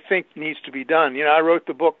what I think needs to be done. I wrote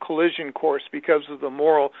the book Collision Course because of the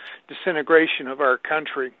moral disintegration of our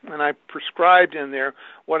country, and I prescribed in there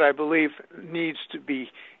what I believe needs to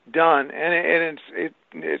be done. And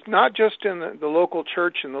it's not just in the local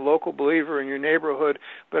church and the local believer in your neighborhood,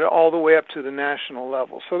 but all the way up to the national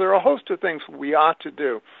level. So there are a host of things we ought to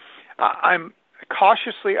do. I'm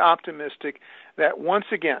cautiously optimistic that once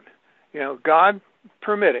again, God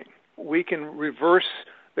permitting, we can reverse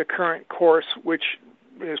the current course, which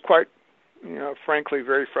is quite, frankly,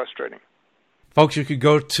 very frustrating. Folks, you could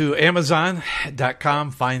go to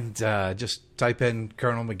Amazon.com, just type in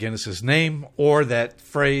Colonel McGinnis's name or that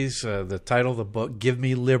phrase, the title of the book, Give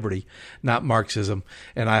Me Liberty, Not Marxism.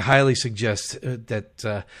 And I highly suggest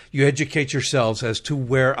that you educate yourselves as to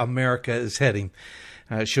where America is heading,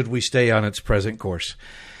 should we stay on its present course.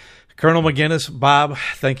 Colonel McGinnis, Bob,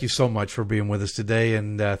 thank you so much for being with us today,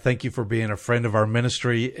 and thank you for being a friend of our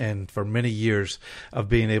ministry and for many years of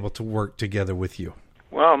being able to work together with you.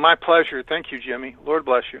 Well, my pleasure. Thank you, Jimmy. Lord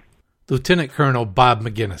bless you. Lieutenant Colonel Bob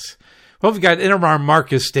McGinnis. Well, we've got Itamar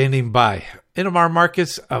Marcus standing by. Itamar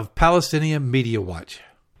Marcus of Palestinian Media Watch.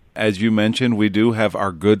 As you mentioned, we do have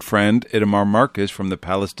our good friend Itamar Marcus from the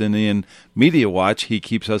Palestinian Media Watch. He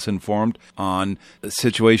keeps us informed on the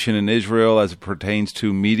situation in Israel as it pertains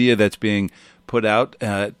to media that's being put out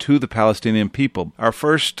to the Palestinian people. Our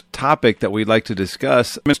first topic that we'd like to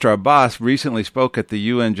discuss, Mr. Abbas recently spoke at the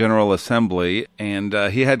UN General Assembly, and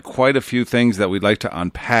he had quite a few things that we'd like to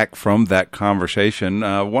unpack from that conversation.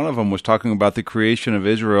 One of them was talking about the creation of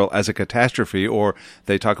Israel as a catastrophe, or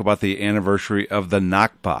they talk about the anniversary of the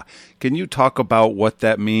Nakba. Can you talk about what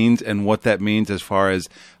that means and what that means as far as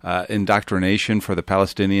indoctrination for the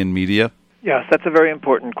Palestinian media? Yes, that's a very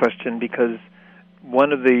important question, because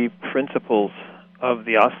one of the principles of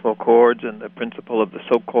the Oslo Accords and the principle of the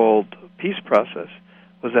so-called peace process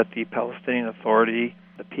was that the Palestinian Authority,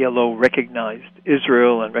 the PLO, recognized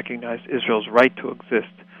Israel and recognized Israel's right to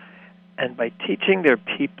exist. And by teaching their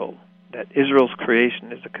people that Israel's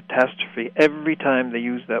creation is a catastrophe, every time they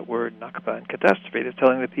use that word, Nakba, and catastrophe, they're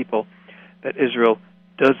telling the people that Israel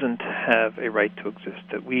doesn't have a right to exist,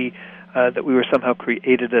 that we were somehow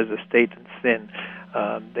created as a state in sin.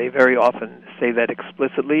 They very often say that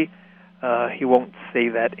explicitly. He won't say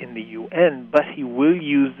that in the UN, but he will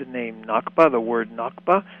use the name Nakba, the word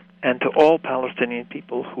Nakba, and to all Palestinian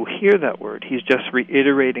people who hear that word, he's just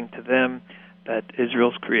reiterating to them that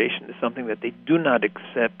Israel's creation is something that they do not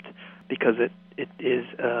accept because it is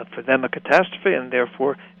for them a catastrophe, and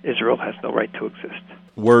therefore Israel has no right to exist.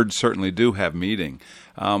 Words certainly do have meaning.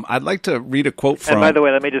 I'd like to read a quote from... And by the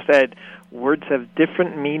way, let me just add, words have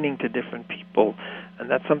different meaning to different people, and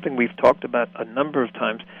that's something we've talked about a number of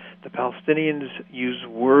times. The Palestinians use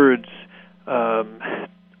words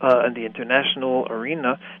in the international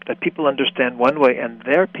arena that people understand one way, and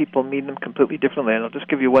their people mean them completely differently. And I'll just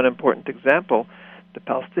give you one important example. The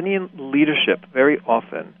Palestinian leadership very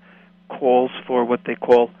often calls for what they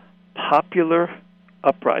call popular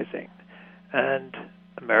uprising. And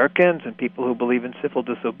Americans and people who believe in civil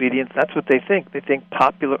disobedience, that's what they think. They think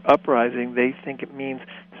popular uprising, they think it means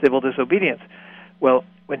civil disobedience. Well,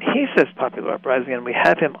 when he says popular uprising, and we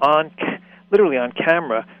have him literally on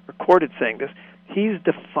camera, recorded saying this, he's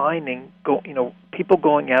defining people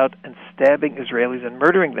going out and stabbing Israelis and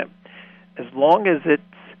murdering them. As long as it's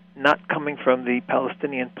not coming from the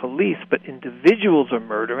Palestinian police, but individuals are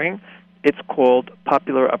murdering, it's called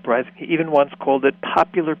popular uprising. He even once called it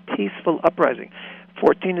popular peaceful uprising.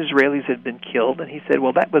 14 Israelis had been killed, and he said,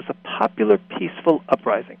 well, that was a popular peaceful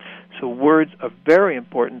uprising. So words are very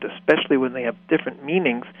important, especially when they have different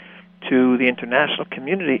meanings to the international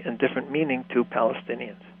community and different meaning to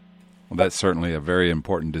Palestinians. Well, that's certainly a very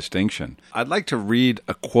important distinction. I'd like to read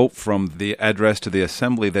a quote from the address to the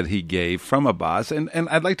assembly that he gave from Abbas, and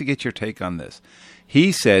I'd like to get your take on this.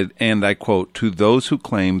 He said, and I quote, "To those who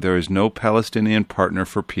claim there is no Palestinian partner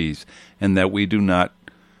for peace and that we do not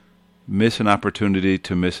miss an opportunity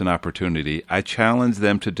to miss an opportunity, I challenge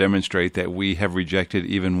them to demonstrate that we have rejected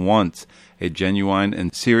even once a genuine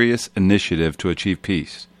and serious initiative to achieve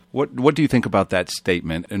peace." What do you think about that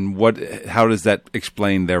statement, and how does that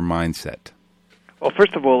explain their mindset? Well,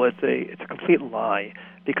 first of all, it's a complete lie,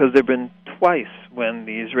 because there have been twice when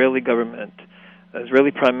the Israeli government,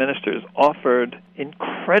 Israeli prime ministers, offered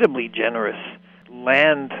incredibly generous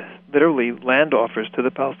land offers to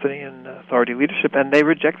the Palestinian Authority leadership, and they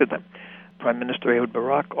rejected them. Prime Minister Ehud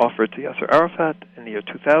Barak offered to Yasser Arafat in the year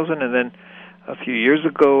 2000, and then a few years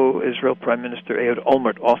ago, Israel Prime Minister Ehud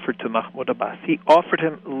Olmert offered to Mahmoud Abbas. He offered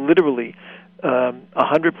him literally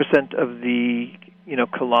 100% of the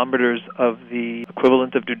kilometers of the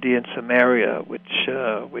equivalent of Judea and Samaria, which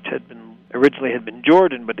originally had been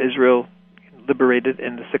Jordan, but Israel liberated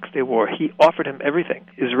in the Six-Day War. He offered him everything.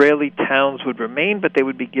 Israeli towns would remain, but they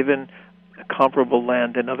would be given comparable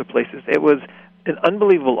land in other places. It was an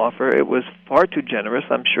unbelievable offer. It was far too generous.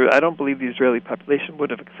 I don't believe the Israeli population would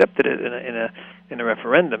have accepted it in a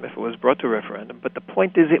referendum if it was brought to a referendum. But the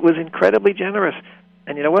point is, it was incredibly generous.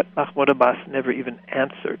 And you know what? Mahmoud Abbas never even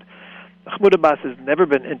answered. Mahmoud Abbas has never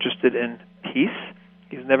been interested in peace.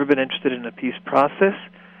 He's never been interested in a peace process.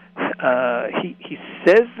 He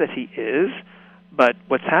says that he is, but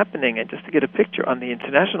what's happening, and just to get a picture, on the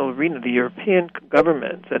international arena, the European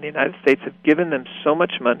governments and the United States have given them so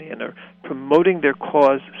much money and are promoting their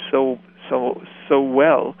cause so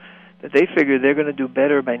well that they figure they're going to do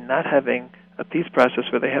better by not having a peace process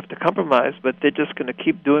where they have to compromise, but they're just going to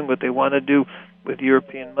keep doing what they want to do with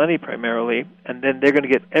European money primarily, and then they're going to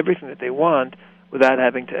get everything that they want without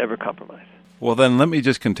having to ever compromise. Well, then let me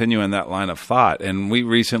just continue in that line of thought. And we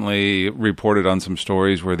recently reported on some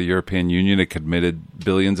stories where the European Union had committed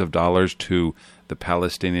billions of dollars to the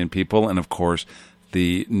Palestinian people. And, of course,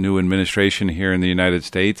 the new administration here in the United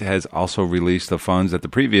States has also released the funds that the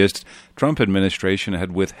previous Trump administration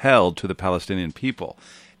had withheld to the Palestinian people.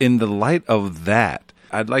 In the light of that,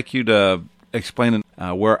 I'd like you to explain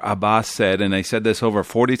where Abbas said, and I said this over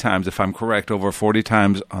 40 times, if I'm correct, over 40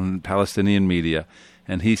 times on Palestinian media,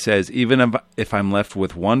 and he says, even if I'm left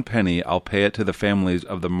with one penny, I'll pay it to the families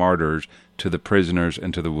of the martyrs, to the prisoners,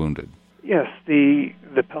 and to the wounded. Yes, the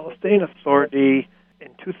Palestinian Authority in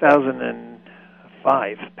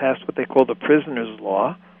 2005 passed what they call the Prisoners'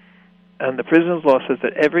 Law, and the Prisoners' Law says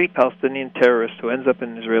that every Palestinian terrorist who ends up in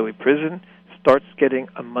an Israeli prison starts getting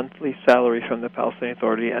a monthly salary from the Palestinian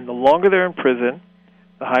Authority, and the longer they're in prison,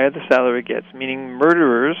 the higher the salary gets, meaning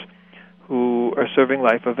murderers who are serving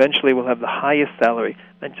life eventually will have the highest salary.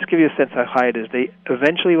 And just give you a sense how high it is. They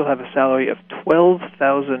eventually will have a salary of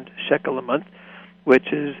 12,000 shekel a month,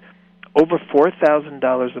 which is over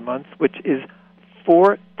 $4,000 a month, which is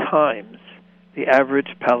 4 times the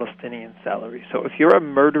average Palestinian salary. So if you're a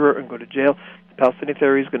murderer and go to jail, the Palestinian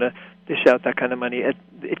Authority is going to dish out that kind of money.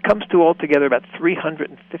 It comes to altogether about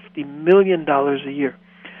 $350 million a year.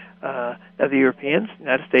 Now the Europeans, the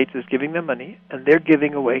United States is giving them money, and they're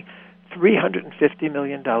giving away $350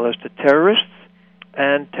 million to terrorists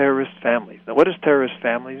and terrorist families. Now, what does terrorist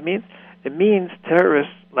families mean? It means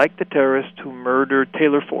terrorists, like the terrorist who murdered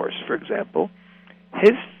Taylor Force, for example,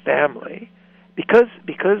 his family, because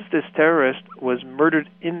this terrorist was murdered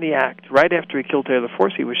in the act, right after he killed Taylor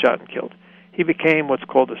Force, he was shot and killed. He became what's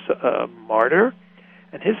called a martyr,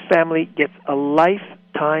 and his family gets a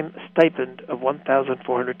lifetime stipend of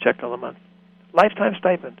 1,400 shekel a month. Lifetime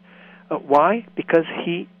stipend. Why? Because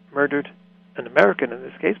he murdered an American in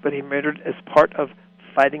this case, but he murdered as part of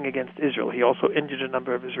fighting against Israel. He also injured a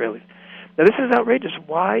number of Israelis. Now, this is outrageous.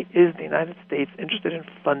 Why is the United States interested in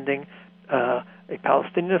funding a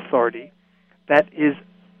Palestinian Authority that is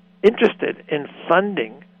interested in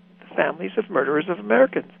funding the families of murderers of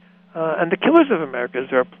Americans and the killers of Americans?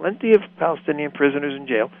 There are plenty of Palestinian prisoners in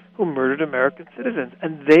jail who murdered American citizens,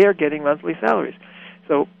 and they are getting monthly salaries.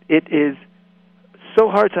 So it is so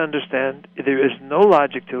hard to understand. There is no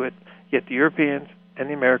logic to it, yet the Europeans and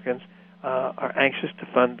the Americans are anxious to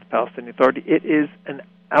fund the Palestinian Authority. It is an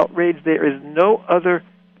outrage. There is no other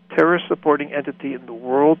terrorist-supporting entity in the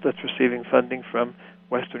world that's receiving funding from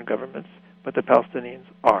Western governments, but the Palestinians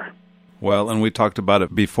are. Well, and we talked about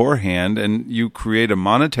it beforehand, and you create a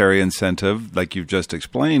monetary incentive, like you've just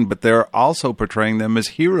explained, but they're also portraying them as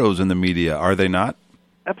heroes in the media, are they not?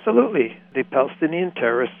 Absolutely. The Palestinian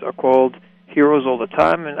terrorists are called heroes all the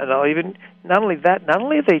time, and I'll even, not only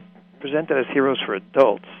are they presented as heroes for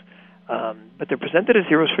adults, but they're presented as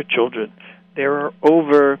heroes for children. There are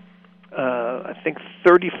over, I think,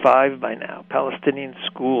 35 by now Palestinian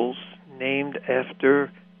schools named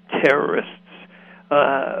after terrorists.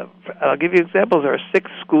 I'll give you examples. There are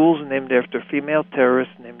 6 schools named after a female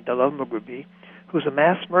terrorist named Dalal Mughrabi, who's a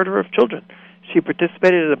mass murderer of children. She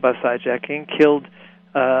participated in a bus hijacking,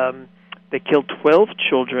 they killed 12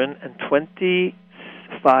 children and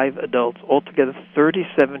 25 adults. Altogether,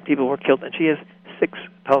 37 people were killed, and she has 6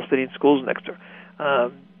 Palestinian schools next to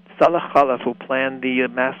her. Salah Khalaf, who planned the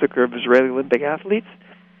massacre of Israeli Olympic athletes,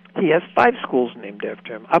 he has 5 schools named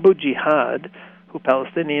after him. Abu Jihad, who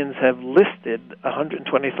Palestinians have listed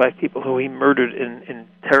 125 people who he murdered in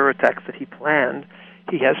terror attacks that he planned,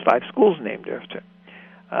 he has 5 schools named after him.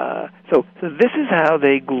 So this is how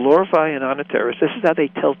they glorify and honor terrorists. This is how they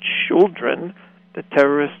tell children that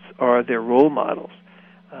terrorists are their role models.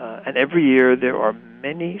 And every year there are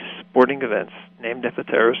many sporting events named after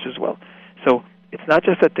terrorists as well. So it's not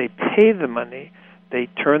just that they pay the money, they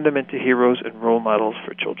turn them into heroes and role models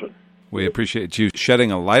for children. We appreciate you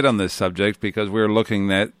shedding a light on this subject because we're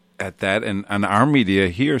looking at that, and our media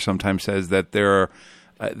here sometimes says that they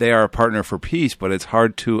are a partner for peace, but it's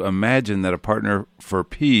hard to imagine that a partner for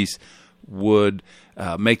peace would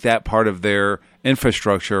make that part of their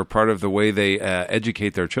infrastructure, part of the way they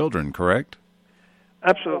educate their children, correct?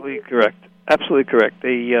 Absolutely correct. Absolutely correct.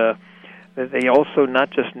 They also, not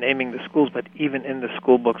just naming the schools, but even in the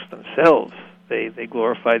school books themselves, they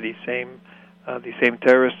glorify these same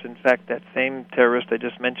terrorists. In fact, that same terrorist I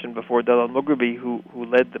just mentioned before, Dalal Mughrabi, who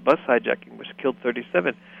led the bus hijacking, which killed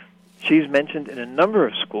 37, she's mentioned in a number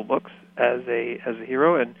of school books as a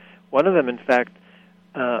hero, and one of them, in fact,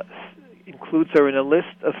 includes her in a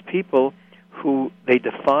list of people who they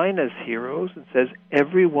define as heroes and says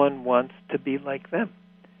everyone wants to be like them.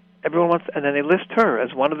 Everyone wants, and then they list her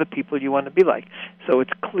as one of the people you want to be like. So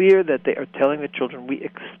it's clear that they are telling the children, we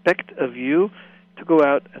expect of you to go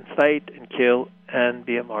out and fight and kill and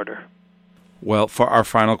be a martyr. Well, for our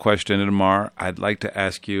final question, Itamar, I'd like to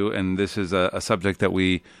ask you, and this is a subject that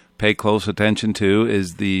we pay close attention to,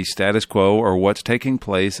 is the status quo or what's taking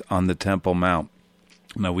place on the Temple Mount.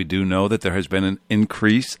 Now, we do know that there has been an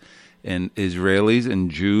increase in Israelis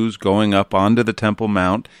and Jews going up onto the Temple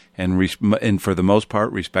Mount and for the most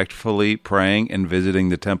part, respectfully praying and visiting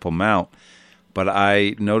the Temple Mount. But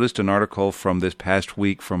I noticed an article from this past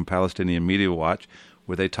week from Palestinian Media Watch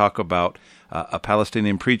where they talk about a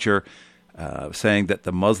Palestinian preacher saying that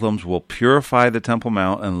the Muslims will purify the Temple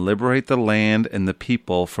Mount and liberate the land and the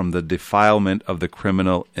people from the defilement of the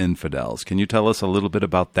criminal infidels. Can you tell us a little bit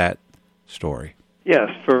about that story? Yes,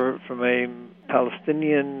 from a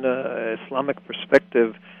Palestinian Islamic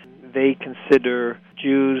perspective, they consider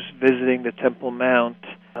Jews visiting the Temple Mount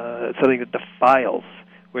something that defiles.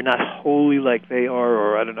 We're not holy like they are,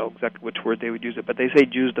 or I don't know exactly which word they would use it, but they say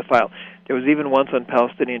Jews defile. There was even once on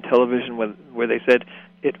Palestinian television where they said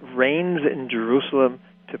it rains in Jerusalem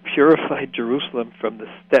to purify Jerusalem from the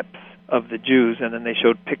steps of the Jews, and then they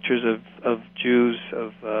showed pictures of Jews,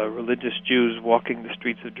 of religious Jews walking the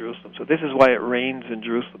streets of Jerusalem. So this is why it rains in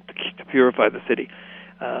Jerusalem, to purify the city.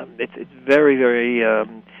 It's very, very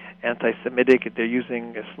anti-Semitic. They're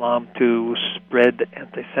using Islam to spread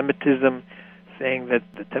anti-Semitism, saying that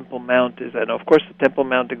the Temple Mount is, and of course the Temple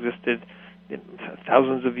Mount existed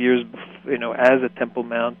thousands of years, as a Temple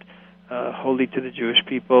Mount, holy to the Jewish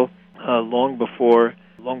people, long before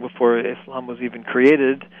Islam was even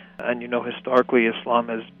created. And historically, Islam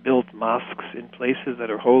has built mosques in places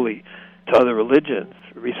that are holy to other religions.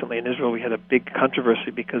 Recently in Israel, we had a big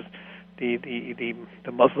controversy because the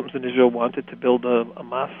Muslims in Israel wanted to build a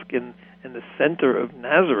mosque in the center of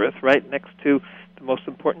Nazareth, right next to the most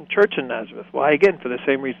important church in Nazareth. Why? Again, for the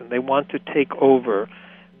same reason. They want to take over,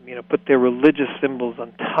 put their religious symbols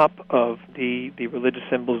on top of the religious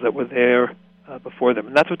symbols that were there before them.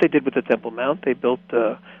 And that's what they did with the Temple Mount. They built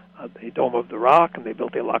the Dome of the Rock, and they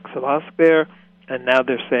built the Al-Aqsa Mosque there, and now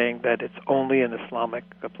they're saying that it's only an Islamic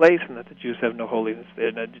place and that the Jews have no holiness there,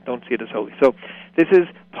 and don't see it as holy. So this is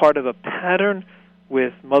part of a pattern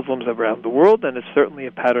with Muslims around the world, and it's certainly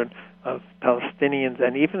a pattern of Palestinians,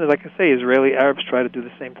 and even, like I say, Israeli Arabs try to do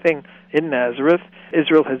the same thing in Nazareth.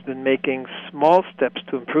 Israel has been making small steps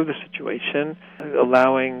to improve the situation,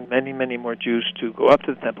 allowing many, many more Jews to go up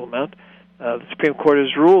to the Temple Mount. The Supreme Court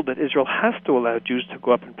has ruled that Israel has to allow Jews to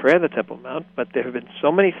go up and pray on the Temple Mount, but there have been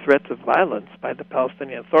so many threats of violence by the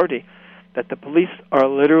Palestinian Authority that the police are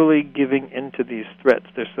literally giving in to these threats.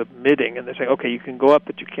 They're submitting, and they're saying, okay, you can go up,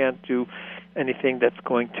 but you can't do anything that's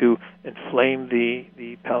going to inflame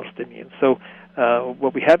the Palestinians. So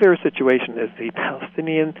what we have here, a situation is the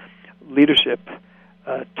Palestinian leadership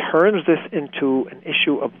turns this into an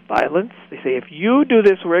issue of violence. They say, if you do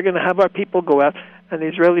this, we're going to have our people go out. And the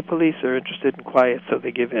Israeli police are interested in quiet, so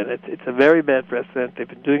they give in. It's a very bad precedent. They've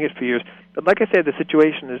been doing it for years. But like I said, the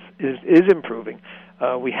situation is improving.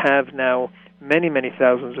 We have now many, many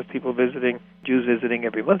thousands of people visiting, Jews visiting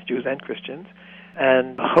every month, Jews and Christians.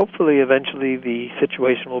 And hopefully, eventually, the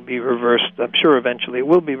situation will be reversed. I'm sure eventually it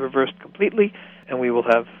will be reversed completely, and we will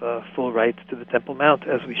have full rights to the Temple Mount,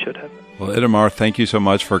 as we should have. Well, Itamar, thank you so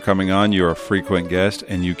much for coming on. You're a frequent guest,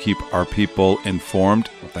 and you keep our people informed.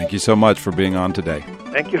 Well, thank you so much for being on today.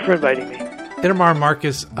 Thank you for inviting me. Itamar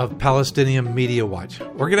Marcus of Palestinian Media Watch.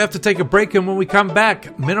 We're going to have to take a break, and when we come back,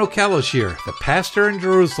 Menno Kalashir, the pastor in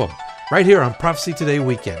Jerusalem, right here on Prophecy Today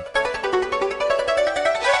Weekend.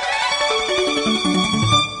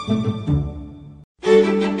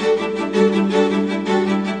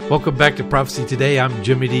 Welcome back to Prophecy Today. I'm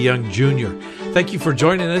Jimmy DeYoung Jr. Thank you for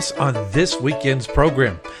joining us on this weekend's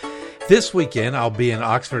program. This weekend, I'll be in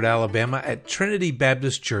Oxford, Alabama at Trinity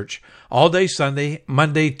Baptist Church all day Sunday,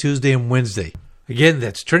 Monday, Tuesday, and Wednesday. Again,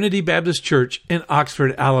 that's Trinity Baptist Church in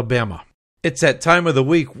Oxford, Alabama. It's that time of the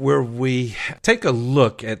week where we take a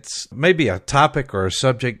look at maybe a topic or a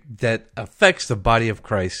subject that affects the body of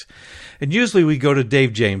Christ. And usually we go to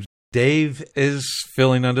Dave James. Dave is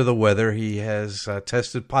feeling under the weather. He has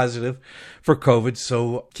tested positive for COVID,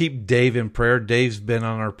 so keep Dave in prayer. Dave's been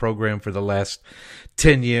on our program for the last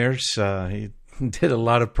 10 years. He did a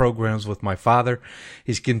lot of programs with my father.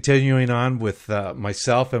 He's continuing on with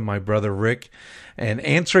myself and my brother Rick and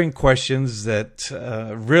answering questions that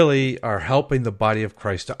really are helping the body of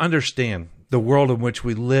Christ to understand the world in which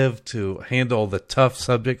we live, to handle the tough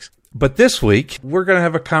subjects. But this week, we're going to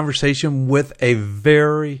have a conversation with a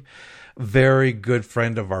very very good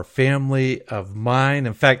friend of our family, of mine.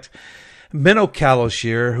 In fact, Menno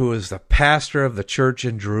Kalashir, who is the pastor of the church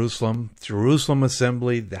in Jerusalem, Jerusalem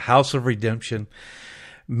Assembly, the House of Redemption.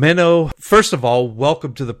 Menno, first of all,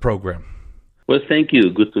 welcome to the program. Well, thank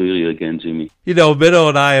you. Good to hear you again, Jimmy. You know, Menno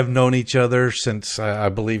and I have known each other since, I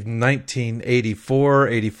believe, 1984,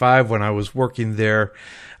 85, when I was working there,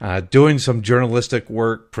 doing some journalistic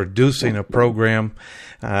work, producing a program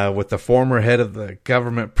with the former head of the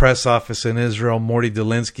government press office in Israel, Morty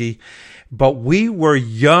Delinsky. But we were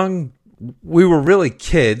young. We were really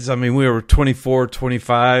kids. I mean, we were 24,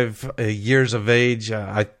 25 years of age.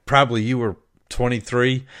 You were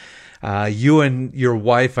 23. You and your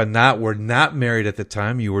wife, Anat, were not married at the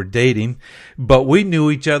time. You were dating, but we knew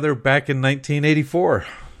each other back in 1984.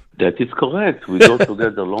 That is correct. We go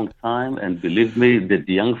together a long time, and believe me, the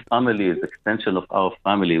young family is an extension of our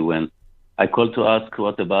family. When I called to ask,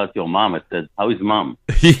 what about your mom? I said, how is mom?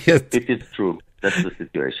 Yes. It is true. That's the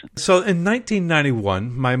situation. So in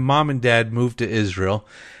 1991, my mom and dad moved to Israel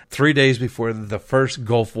 3 days before the first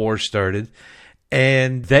Gulf War started.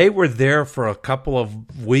 And they were there for a couple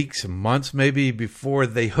of weeks, months maybe, before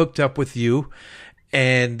they hooked up with you.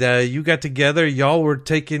 And you got together. Y'all were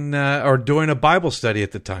taking or doing a Bible study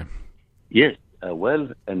at the time. Yes.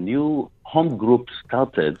 A new home group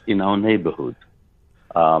started in our neighborhood.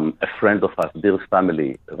 A friend of us, dear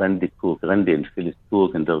family, Randy and Phyllis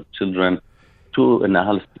Cook, and their children, 2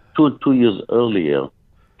 years earlier,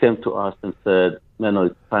 came to us and said, Menno,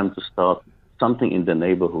 it's time to start something in the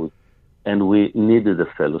neighborhood. And we needed a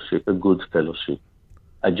fellowship, a good fellowship.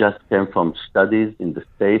 I just came from studies in the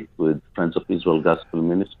States with Friends of Israel Gospel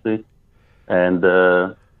Ministry. And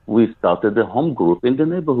we started a home group in the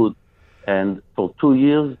neighborhood. And for 2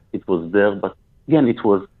 years, it was there. But again, it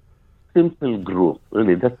was simple group.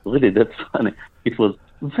 That's funny. It was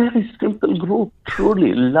very simple group,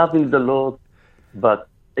 truly loving the Lord. But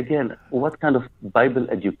again, what kind of Bible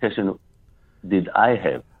education did I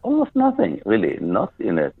have? Almost nothing, really, not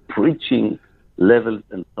in a preaching level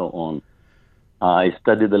and so on. I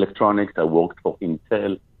studied electronics. I worked for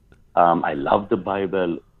Intel. I love the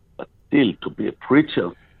Bible, but still, to be a preacher,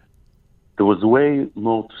 there was way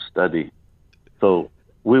more to study. So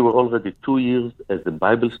we were already 2 years as a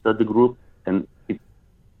Bible study group, and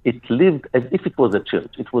it lived as if it was a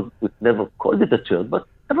church. We never called it a church, but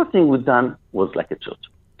everything we done was like a church.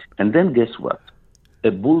 And then guess what? A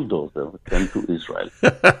bulldozer came to Israel.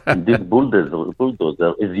 And this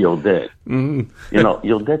bulldozer is your dad. Mm-hmm. You know,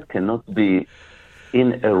 your dad cannot be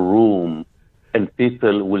in a room and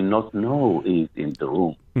people will not know he's in the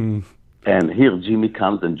room. Mm. And here Jimmy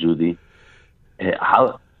comes and Judy.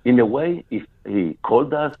 In a way, if he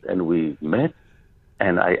called us and we met,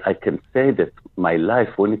 and I can say that my life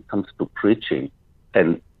when it comes to preaching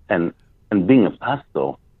and being a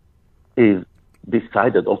pastor is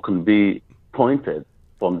decided or can be pointed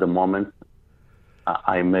from the moment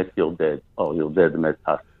I met your dad, or your dad met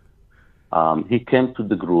us. He came to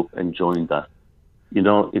the group and joined us. You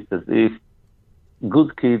know, it's as if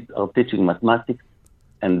good kids are teaching mathematics,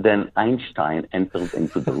 and then Einstein enters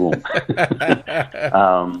into the room.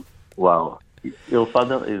 Wow. Your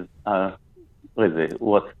father is,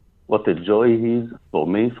 what a joy he is for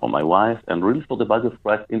me, for my wife, and really for the body of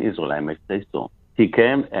Christ in Israel, I may say so. He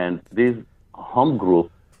came, and this home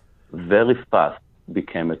group very fast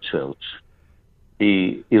became a church.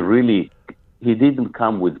 He didn't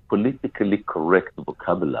come with politically correct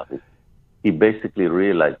vocabulary. He basically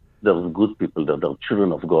realized there's good people there, they're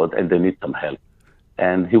children of God, and they need some help.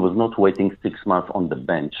 And he was not waiting 6 months on the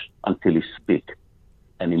bench until he speak.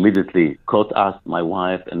 And immediately caught us, my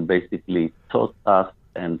wife, and basically taught us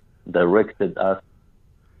and directed us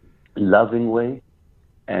loving way,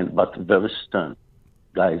 but very stern.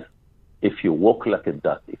 Guys, if you walk like a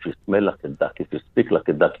duck, if you smell like a duck, if you speak like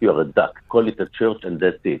a duck, you're a duck. Call it a church and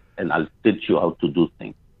that's it. And I'll teach you how to do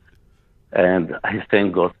things. And I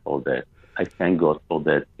thank God for that.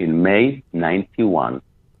 In May 91,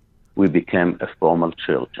 we became a formal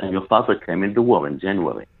church. And your father came in the war in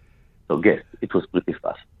January. So guess, it was pretty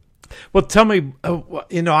fast. Well, tell me,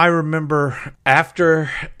 I remember after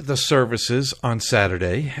the services on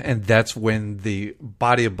Saturday, and that's when the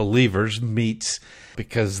body of believers meets,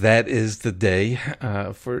 because that is the day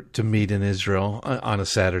to meet in Israel on a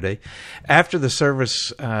Saturday. After the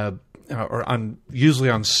service, usually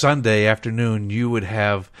on Sunday afternoon, you would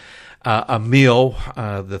have a meal.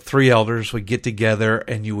 The three elders would get together,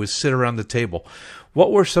 and you would sit around the table.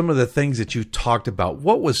 What were some of the things that you talked about?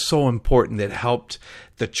 What was so important that helped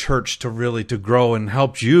the church to grow and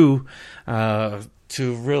helped you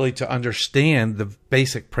to understand the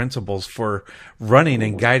basic principles for running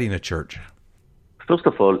and guiding a church? First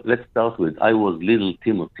of all, let's start with I was little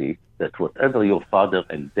Timothy, that whatever your father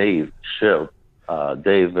and Dave shared,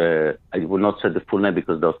 Dave, I will not say the full name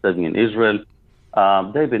because they're serving in Israel,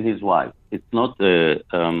 Dave and his wife. It's not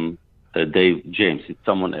Dave James, it's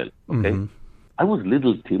someone else, okay? Mm-hmm. I was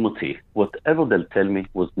little Timothy. Whatever they'll tell me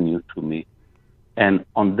was new to me. And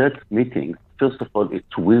on that meeting, first of all,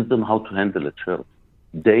 it's wisdom how to handle a church.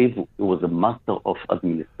 Dave was a master of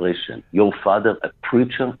administration. Your father, a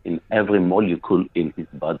preacher in every molecule in his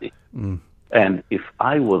body. Mm. And if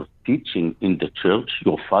I was teaching in the church,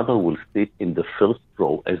 your father will sit in the first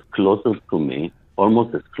row as closer to me,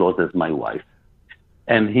 almost as close as my wife.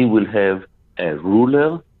 And he will have a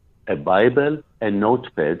ruler, a Bible, a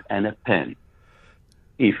notepad, and a pen.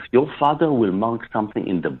 If your father will mark something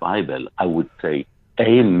in the Bible, I would say,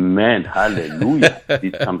 Amen, hallelujah,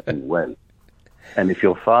 did something well. And if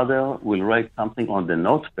your father will write something on the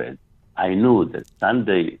notepad, I knew that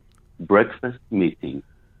Sunday breakfast meeting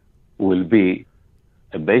will be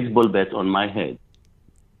a baseball bat on my head.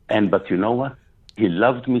 But you know what? He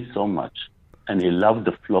loved me so much, and he loved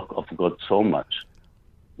the flock of God so much,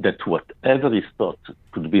 that whatever he thought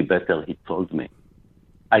could be better, he told me.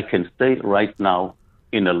 I can say right now,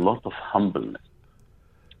 in a lot of humbleness,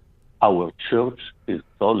 our church is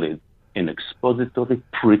solid in expository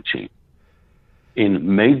preaching,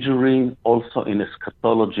 in majoring also in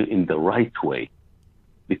eschatology in the right way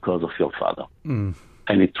because of your father. Mm.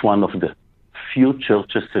 And it's one of the few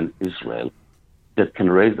churches in Israel that can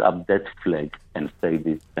raise up that flag and say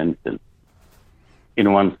this sentence.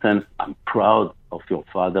 In one sense, I'm proud of your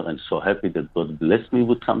father and so happy that God blessed me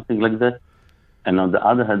with something like that. And on the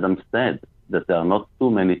other hand, I'm sad that there are not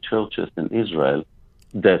too many churches in Israel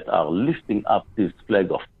that are lifting up this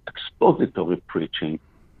flag of expository preaching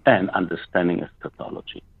and understanding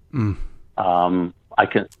eschatology. Mm.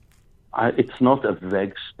 It's not a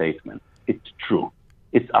vague statement. It's true.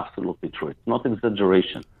 It's absolutely true. It's not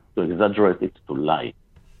exaggeration. To exaggerate, it's to lie.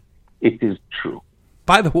 It is true.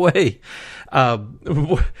 By the way,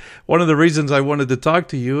 one of the reasons I wanted to talk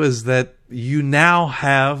to you is that you now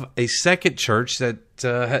have a second church that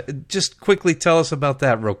just quickly tell us about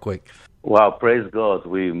that real quick. Wow, praise God.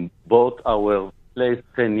 We bought our place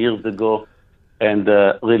 10 years ago, and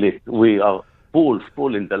really, we are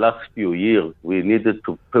full in the last few years. We needed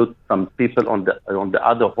to put some people on the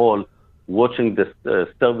other hall watching the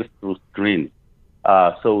service through screens.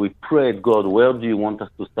 So we prayed, God, where do you want us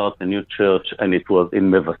to start a new church? And it was in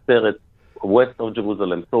Mevaseret, west of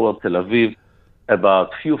Jerusalem, toward Tel Aviv.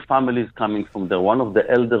 About few families coming from there. One of the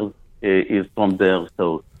elders is from there.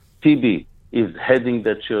 So TB is heading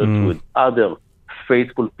the church with other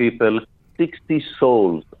faithful people. 60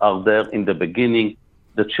 souls are there in the beginning.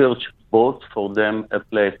 The church bought for them a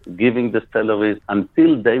place, giving the salaries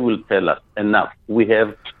until they will tell us, enough, we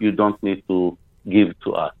have, you don't need to give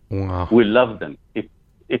to us. Wow. We love them.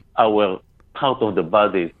 It's our part of the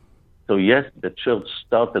body. So yes, the church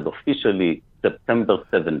started officially September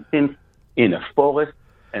 17th in a forest,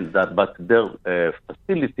 but their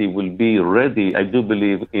facility will be ready, I do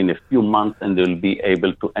believe, in a few months, and they'll be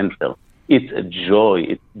able to enter. It's a joy.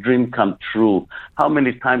 It's a dream come true. How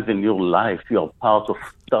many times in your life you are part of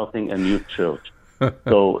starting a new church?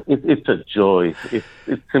 So it's a joy.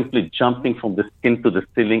 It's simply jumping from the skin to the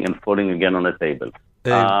ceiling and falling again on a table.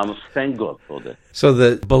 Thank God for that. So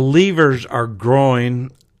the believers are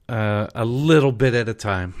growing a little bit at a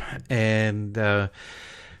time, and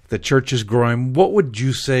the church is growing. What would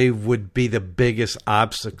you say would be the biggest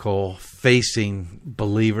obstacle facing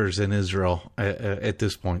believers in Israel at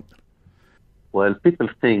this point? Well, people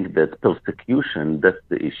think that persecution, that's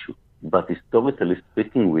the issue. But historically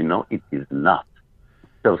speaking, we know it is not.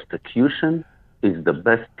 Persecution is the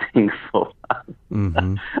best thing for us.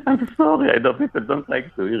 Mm-hmm. I'm sorry, I know people don't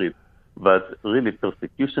like to hear it. But really,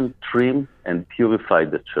 persecution trim and purify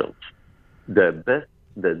the church.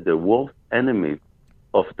 The worst enemy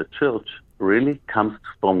of the church really comes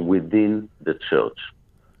from within the church.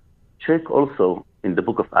 Check also in the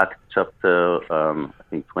book of Acts, chapter,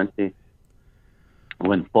 20,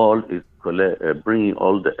 when Paul is bringing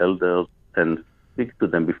all the elders and speaks to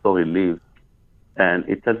them before he leaves, and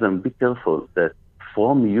he tells them, be careful that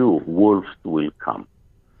from you wolves will come.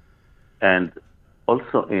 And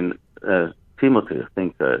also in Timothy, I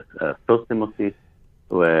think 1 Timothy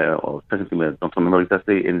or 2 Timothy, I don't remember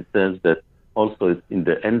exactly, and it says that also in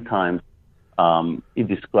the end times, he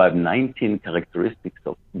described 19 characteristics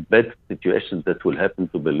of bad situations that will happen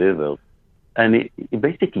to believers. And he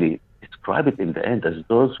basically described it in the end as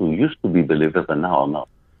those who used to be believers and now are not.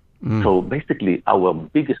 Mm. So basically, our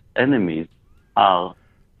biggest enemies are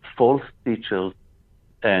false teachers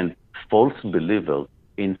and false believers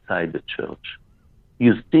inside the church.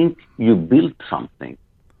 You think you built something,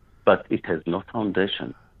 but it has no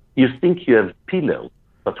foundation. You think you have pillars,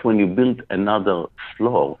 but when you build another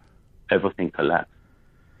floor, everything collapses.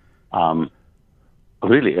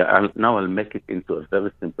 Really, now I'll make it into a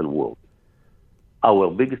very simple word. Our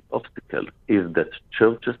biggest obstacle is that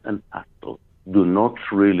churches and pastors do not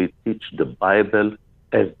really teach the Bible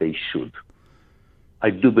as they should. I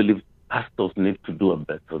do believe pastors need to do a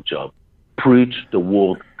better job. Preach the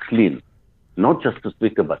word clean, not just to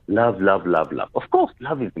speak about love, love, love, love. Of course,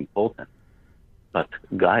 love is important. But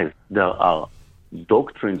guys, there are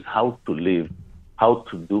doctrines how to live, how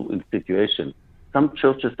to do in situations. Some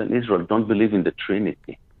churches in Israel don't believe in the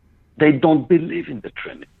Trinity. They don't believe in the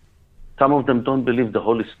Trinity. Some of them don't believe the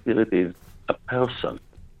Holy Spirit is a person.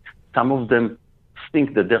 Some of them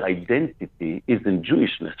think that their identity is in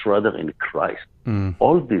Jewishness rather in Christ.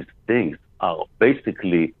 All these things are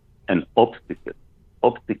basically an obstacle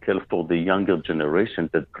for the younger generation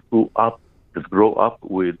that grow up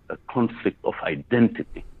with a conflict of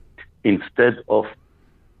identity. Instead of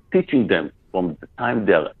teaching them from the time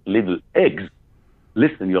they are little eggs,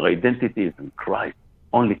 listen, your identity is in Christ.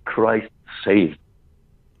 Only Christ saves.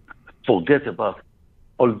 Forget about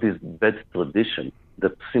all these bad traditions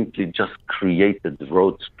that simply just created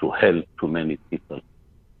roads to hell to many people.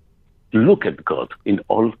 Look at God in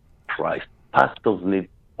all Christ. Pastors need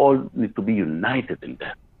to be united in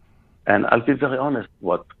that. And I'll be very honest,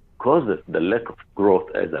 what causes the lack of growth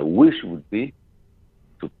as I wish would be,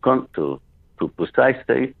 to precise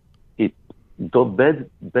say, it's the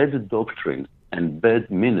bad doctrines and bad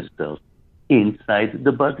ministers inside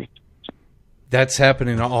the body. That's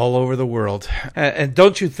happening all over the world. And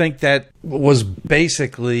don't you think that was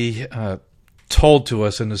basically told to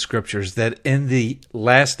us in the scriptures, that in the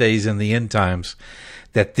last days, in the end times,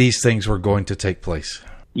 that these things were going to take place?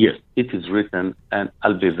 Yes, it is written, and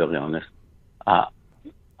I'll be very honest.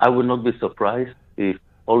 I would not be surprised if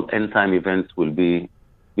all end-time events will be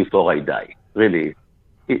before I die. Really,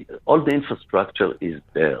 all the infrastructure is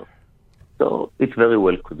there. So it very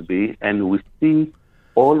well could be, and we see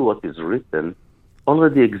all what is written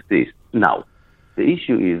already exists. Now, the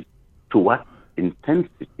issue is to what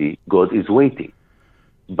intensity God is waiting.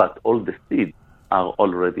 But all the seeds are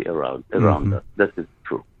already around us. That is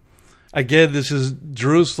true. Again, this is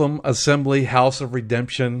Jerusalem Assembly, House of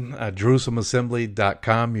Redemption,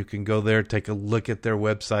 JerusalemAssembly.com. You can go there, take a look at their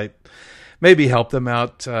website, maybe help them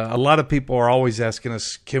out. A lot of people are always asking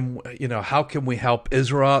us, how can we help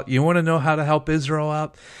Israel out? You want to know how to help Israel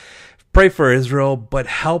out? Pray for Israel, but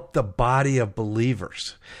help the body of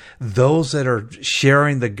believers. Those that are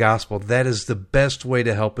sharing the gospel. That is the best way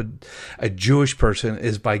to help a Jewish person,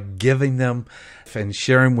 is by giving them and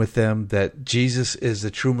sharing with them that Jesus is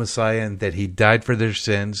the true Messiah and that he died for their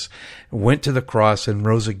sins, went to the cross and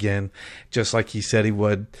rose again, just like he said he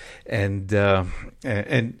would. And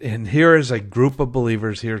here is a group of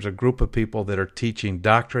believers. Here's a group of people that are teaching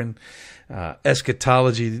doctrine,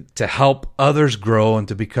 eschatology, to help others grow and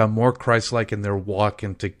to become more Christ-like in their walk,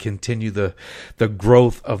 and to continue the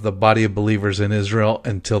growth of the body of believers in Israel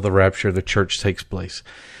until the rapture of the church takes place.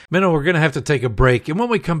 Menno, we're going to have to take a break. And when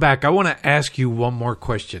we come back, I want to ask you one more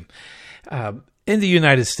question. In the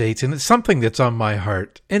United States, and it's something that's on my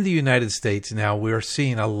heart, in the United States now, we're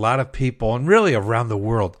seeing a lot of people, and really around the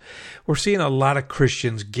world, we're seeing a lot of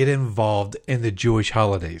Christians get involved in the Jewish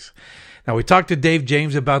holidays. Now, we talked to Dave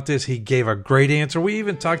James about this. He gave a great answer. We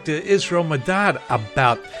even talked to Israel Madad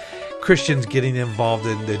about Christians getting involved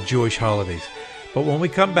in the Jewish holidays. But when we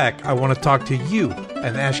come back, I want to talk to you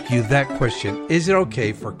and ask you that question. Is it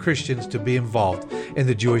okay for Christians to be involved in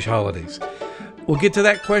the Jewish holidays? We'll get to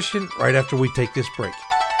that question right after we take this break.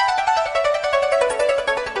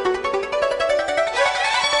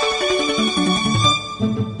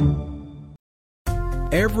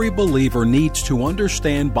 Every believer needs to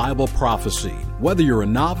understand Bible prophecy. Whether you're a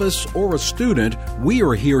novice or a student, we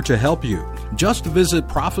are here to help you. Just visit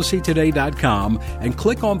prophecytoday.com and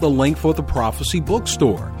click on the link for the Prophecy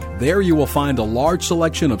Bookstore. There you will find a large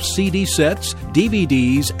selection of CD sets,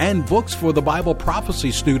 DVDs, and books for the Bible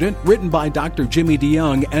prophecy student written by Dr. Jimmy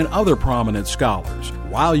DeYoung and other prominent scholars.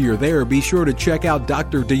 While you're there, be sure to check out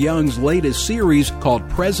Dr. DeYoung's latest series called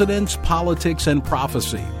Presidents, Politics, and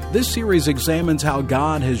Prophecy. This series examines how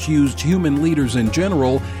God has used human leaders in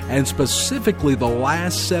general, and specifically the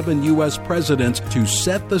last 7 U.S. presidents, to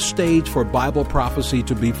set the stage for Bible prophecy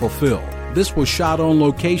to be fulfilled. This was shot on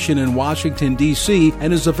location in Washington, D.C.,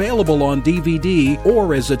 and is available on DVD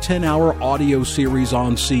or as a 10-hour audio series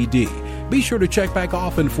on CD. Be sure to check back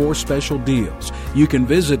often for special deals. You can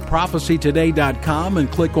visit prophecytoday.com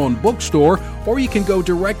and click on Bookstore, or you can go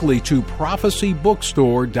directly to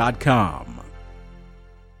prophecybookstore.com.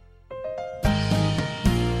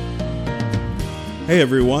 Hey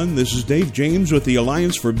everyone, this is Dave James with the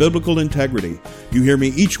Alliance for Biblical Integrity. You hear me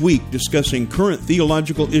each week discussing current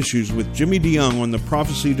theological issues with Jimmy DeYoung on the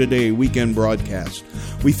Prophecy Today weekend broadcast.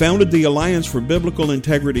 We founded the Alliance for Biblical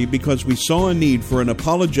Integrity because we saw a need for an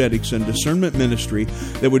apologetics and discernment ministry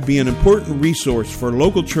that would be an important resource for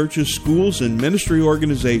local churches, schools, and ministry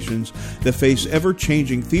organizations that face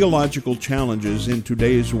ever-changing theological challenges in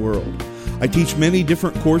today's world. I teach many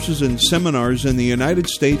different courses and seminars in the United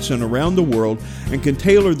States and around the world and can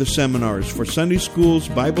tailor the seminars for Sunday schools,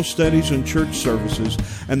 Bible studies, and church services,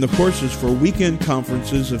 and the courses for weekend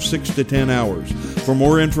conferences of 6 to 10 hours. For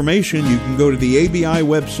more information, you can go to the ABI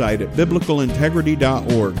website at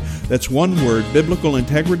biblicalintegrity.org. That's one word,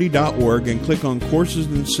 biblicalintegrity.org, and click on Courses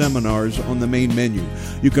and Seminars on the main menu.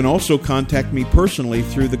 You can also contact me personally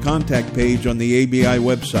through the contact page on the ABI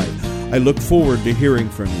website. I look forward to hearing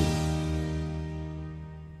from you.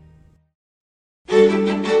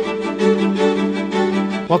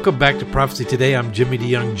 Welcome back to Prophecy Today. I'm Jimmy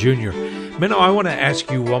DeYoung Jr. Menno, I want to ask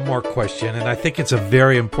you one more question, and I think it's a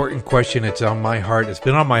very important question. It's on my heart. It's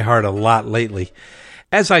been on my heart a lot lately.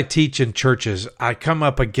 As I teach in churches, I come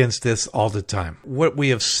up against this all the time. What we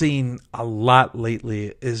have seen a lot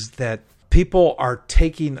lately is that Christians are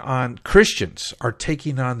taking on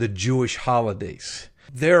the Jewish holidays.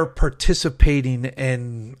 They're participating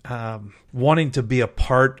in wanting to be a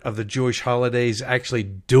part of the Jewish holidays, actually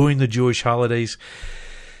doing the Jewish holidays.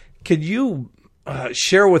 Can you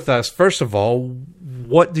share with us, first of all,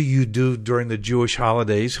 what do you do during the Jewish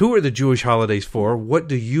holidays? Who are the Jewish holidays for? What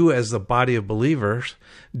do you, as the body of believers,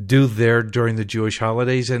 do there during the Jewish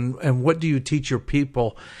holidays? And what do you teach your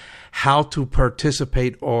people how to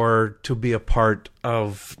participate or to be a part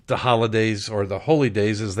of the holidays or the holy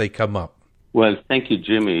days as they come up? Well, thank you,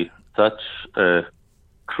 Jimmy. Such a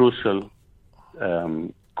crucial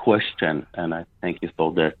question, and I thank you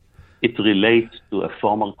for that. It relates to a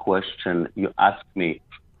former question you asked me.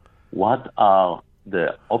 What are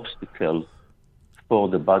the obstacles for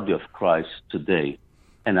the body of Christ today?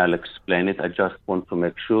 And I'll explain it. I just want to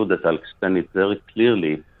make sure that I'll explain it very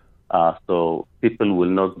clearly so people will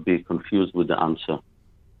not be confused with the answer.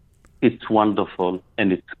 It's wonderful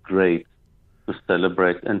and it's great to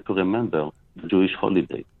celebrate and to remember the Jewish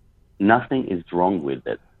holidays. Nothing is wrong with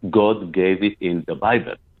that. God gave it in the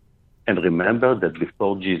Bible. And remember that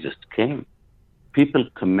before Jesus came, people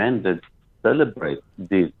commanded to celebrate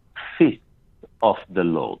these feasts of the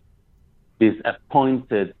Lord, these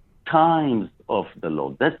appointed times of the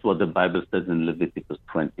Lord. That's what the Bible says in Leviticus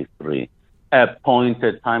 23.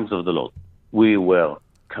 Appointed times of the Lord. We were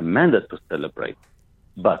commanded to celebrate.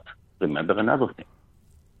 But remember another thing.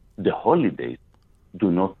 The holidays do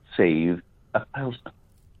not save a person.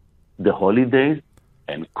 The holidays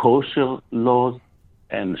and kosher laws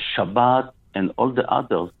and Shabbat and all the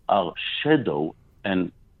others are shadow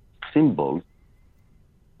and symbols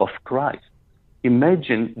of Christ.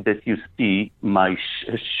 Imagine that you see my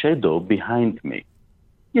shadow behind me.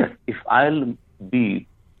 Yes, if I'll be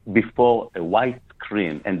before a white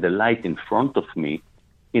screen and the light in front of me,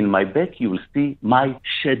 in my back you will see my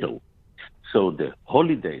shadow. So the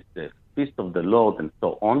holidays, the Feast of the Lord and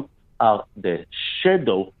so on, are the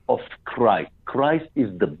shadow of Christ. Christ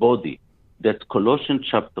is the body. That's Colossians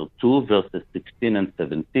chapter 2, verses 16 and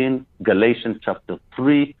 17, Galatians chapter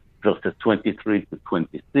 3, verses 23 to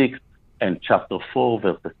 26, and chapter 4,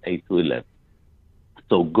 verses 8 to 11.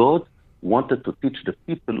 So God wanted to teach the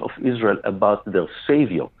people of Israel about their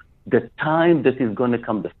Savior, the time that is going to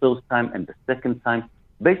come, the first time and the second time.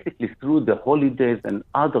 Basically, through the holidays and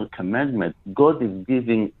other commandments, God is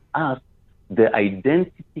giving us the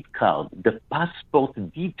identity card, the passport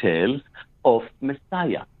details of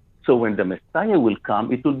Messiah. So when the Messiah will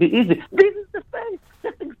come, it will be easy. This is the face.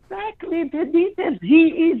 That's exactly the details. He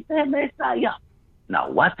is the Messiah.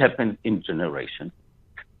 Now, what happened in generations?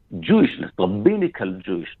 Jewishness, rabbinical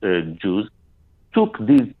Jews, took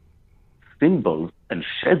these symbols and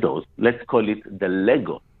shadows, let's call it the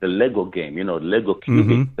Lego game, Lego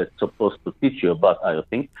cubic that's supposed to teach you about other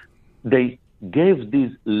things. They gave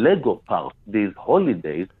these Lego parts, these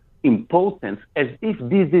holidays, importance as if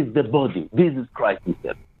this is the body, this is Christ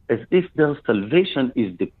himself, as if their salvation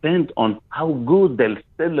is depend on how good they'll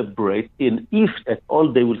celebrate, and if at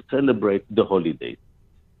all they will celebrate the holidays,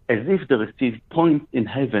 as if they receive points in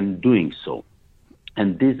heaven doing so.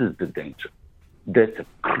 And this is the danger. That's a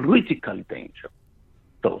critical danger.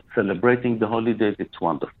 So celebrating the holidays, it's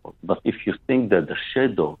wonderful. But if you think that the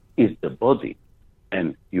shadow is the body,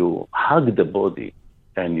 and you hug the body,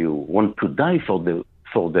 and you want to die for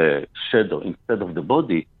the shadow instead of the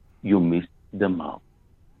body, you miss the mark.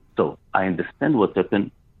 So I understand what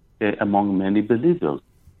happened among many believers.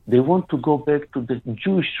 They want to go back to the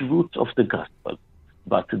Jewish roots of the gospel.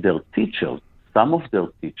 But their teachers, some of their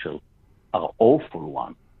teachers, are awful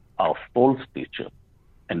ones, are false teachers.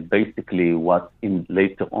 And basically what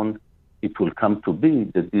later on it will come to be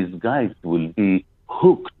that these guys will be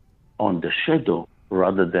hooked on the shadow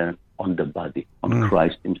rather than on the body, on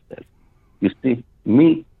Christ himself. You see,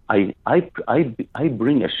 me, I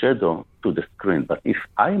bring a shadow to the screen, but if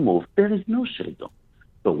I move, there is no shadow.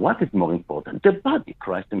 So what is more important? The body,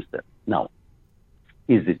 Christ himself. Now,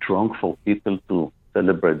 is it wrong for people to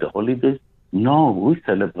celebrate the holidays? No, we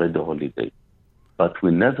celebrate the holidays. But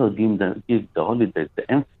we never give the holidays the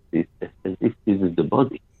emphasis as if this is the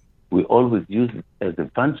body. We always use it as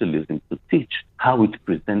evangelism to teach how it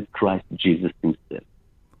presents Christ Jesus himself.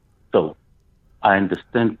 So I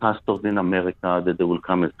understand pastors in America that they will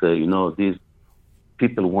come and say, these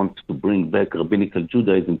people want to bring back rabbinical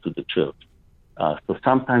Judaism to the church. So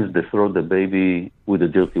sometimes they throw the baby with the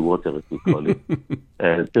dirty water, as we call it.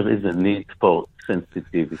 There is a need for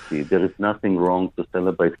sensitivity. There is nothing wrong to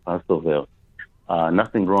celebrate Passover.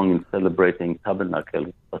 Nothing wrong in celebrating Tabernacle.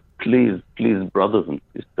 But please, brothers and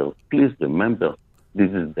sisters, please remember, this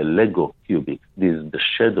is the Lego cubic. This is the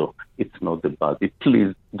shadow. It's not the body.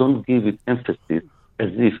 Please don't give it emphasis as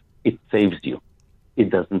if it saves you. It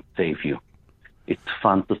doesn't save you. It's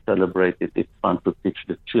fun to celebrate it. It's fun to teach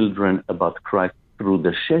the children about Christ through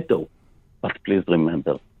the shadow. But please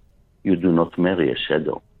remember, you do not marry a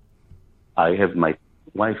shadow. I have my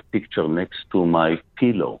wife's picture next to my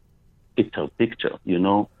pillow. It's her picture,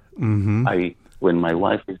 Mm-hmm. When my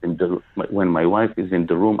wife is in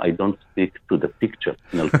the room, I don't speak to the picture.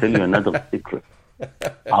 And I'll tell you another secret.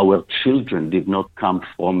 Our children did not come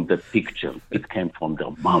from the picture. It came from their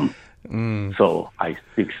mom. So I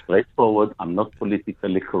speak straightforward. I'm not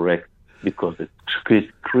politically correct because it's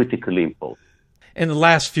critically important. In the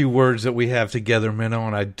last few words that we have together, Menno,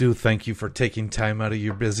 and I do thank you for taking time out of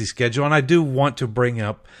your busy schedule, and I do want to bring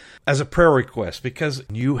up as a prayer request, because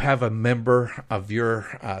you have a member of your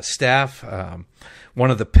staff,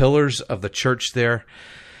 one of the pillars of the church there.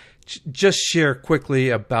 Just share quickly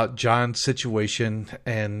about John's situation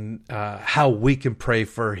and how we can pray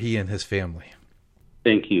for he and his family.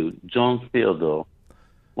 Thank you. John Theodore,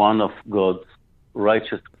 one of God's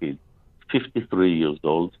righteous kids, 53 years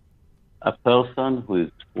old, a person who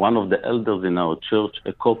is one of the elders in our church,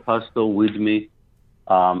 a co-pastor with me,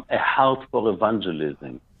 a heart for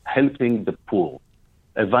evangelism, helping the poor,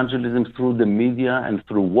 evangelism through the media and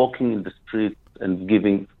through walking in the streets and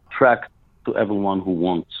giving tracts to everyone who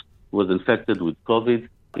wants. Was infected with COVID,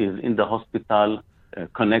 is in the hospital,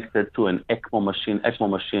 connected to an ECMO machine. ECMO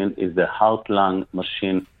machine is the heart-lung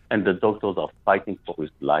machine, and the doctors are fighting for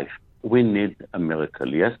his life. We need a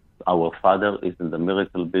miracle. Yes, our Father is in the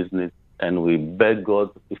miracle business, and we beg God,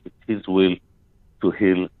 if it's His will, to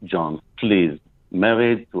heal John. Please,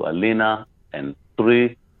 married to Alina and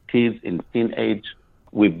 3 kids in teenage,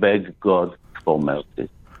 we beg God for mercy.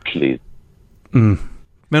 Please.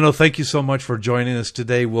 Menno, thank you so much for joining us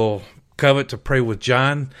today. We'll covet to pray with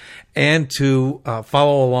John and to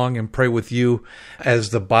follow along and pray with you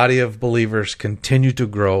as the body of believers continue to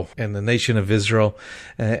grow in the nation of Israel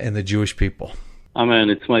and the Jewish people. Amen.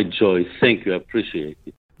 It's my joy. Thank you. I appreciate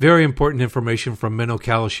it. Very important information from Menno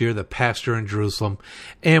Kalashir, the pastor in Jerusalem,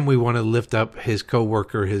 and we want to lift up his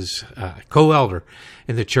co-worker, his co-elder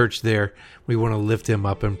in the church there. We want to lift him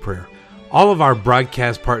up in prayer. All of our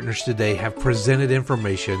broadcast partners today have presented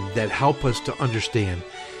information that help us to understand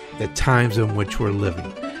the times in which we're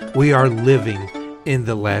living. We are living in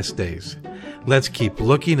the last days. Let's keep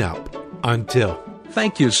looking up until...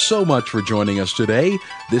 Thank you so much for joining us today.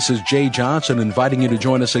 This is Jay Johnson inviting you to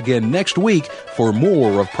join us again next week for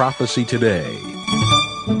more of Prophecy Today.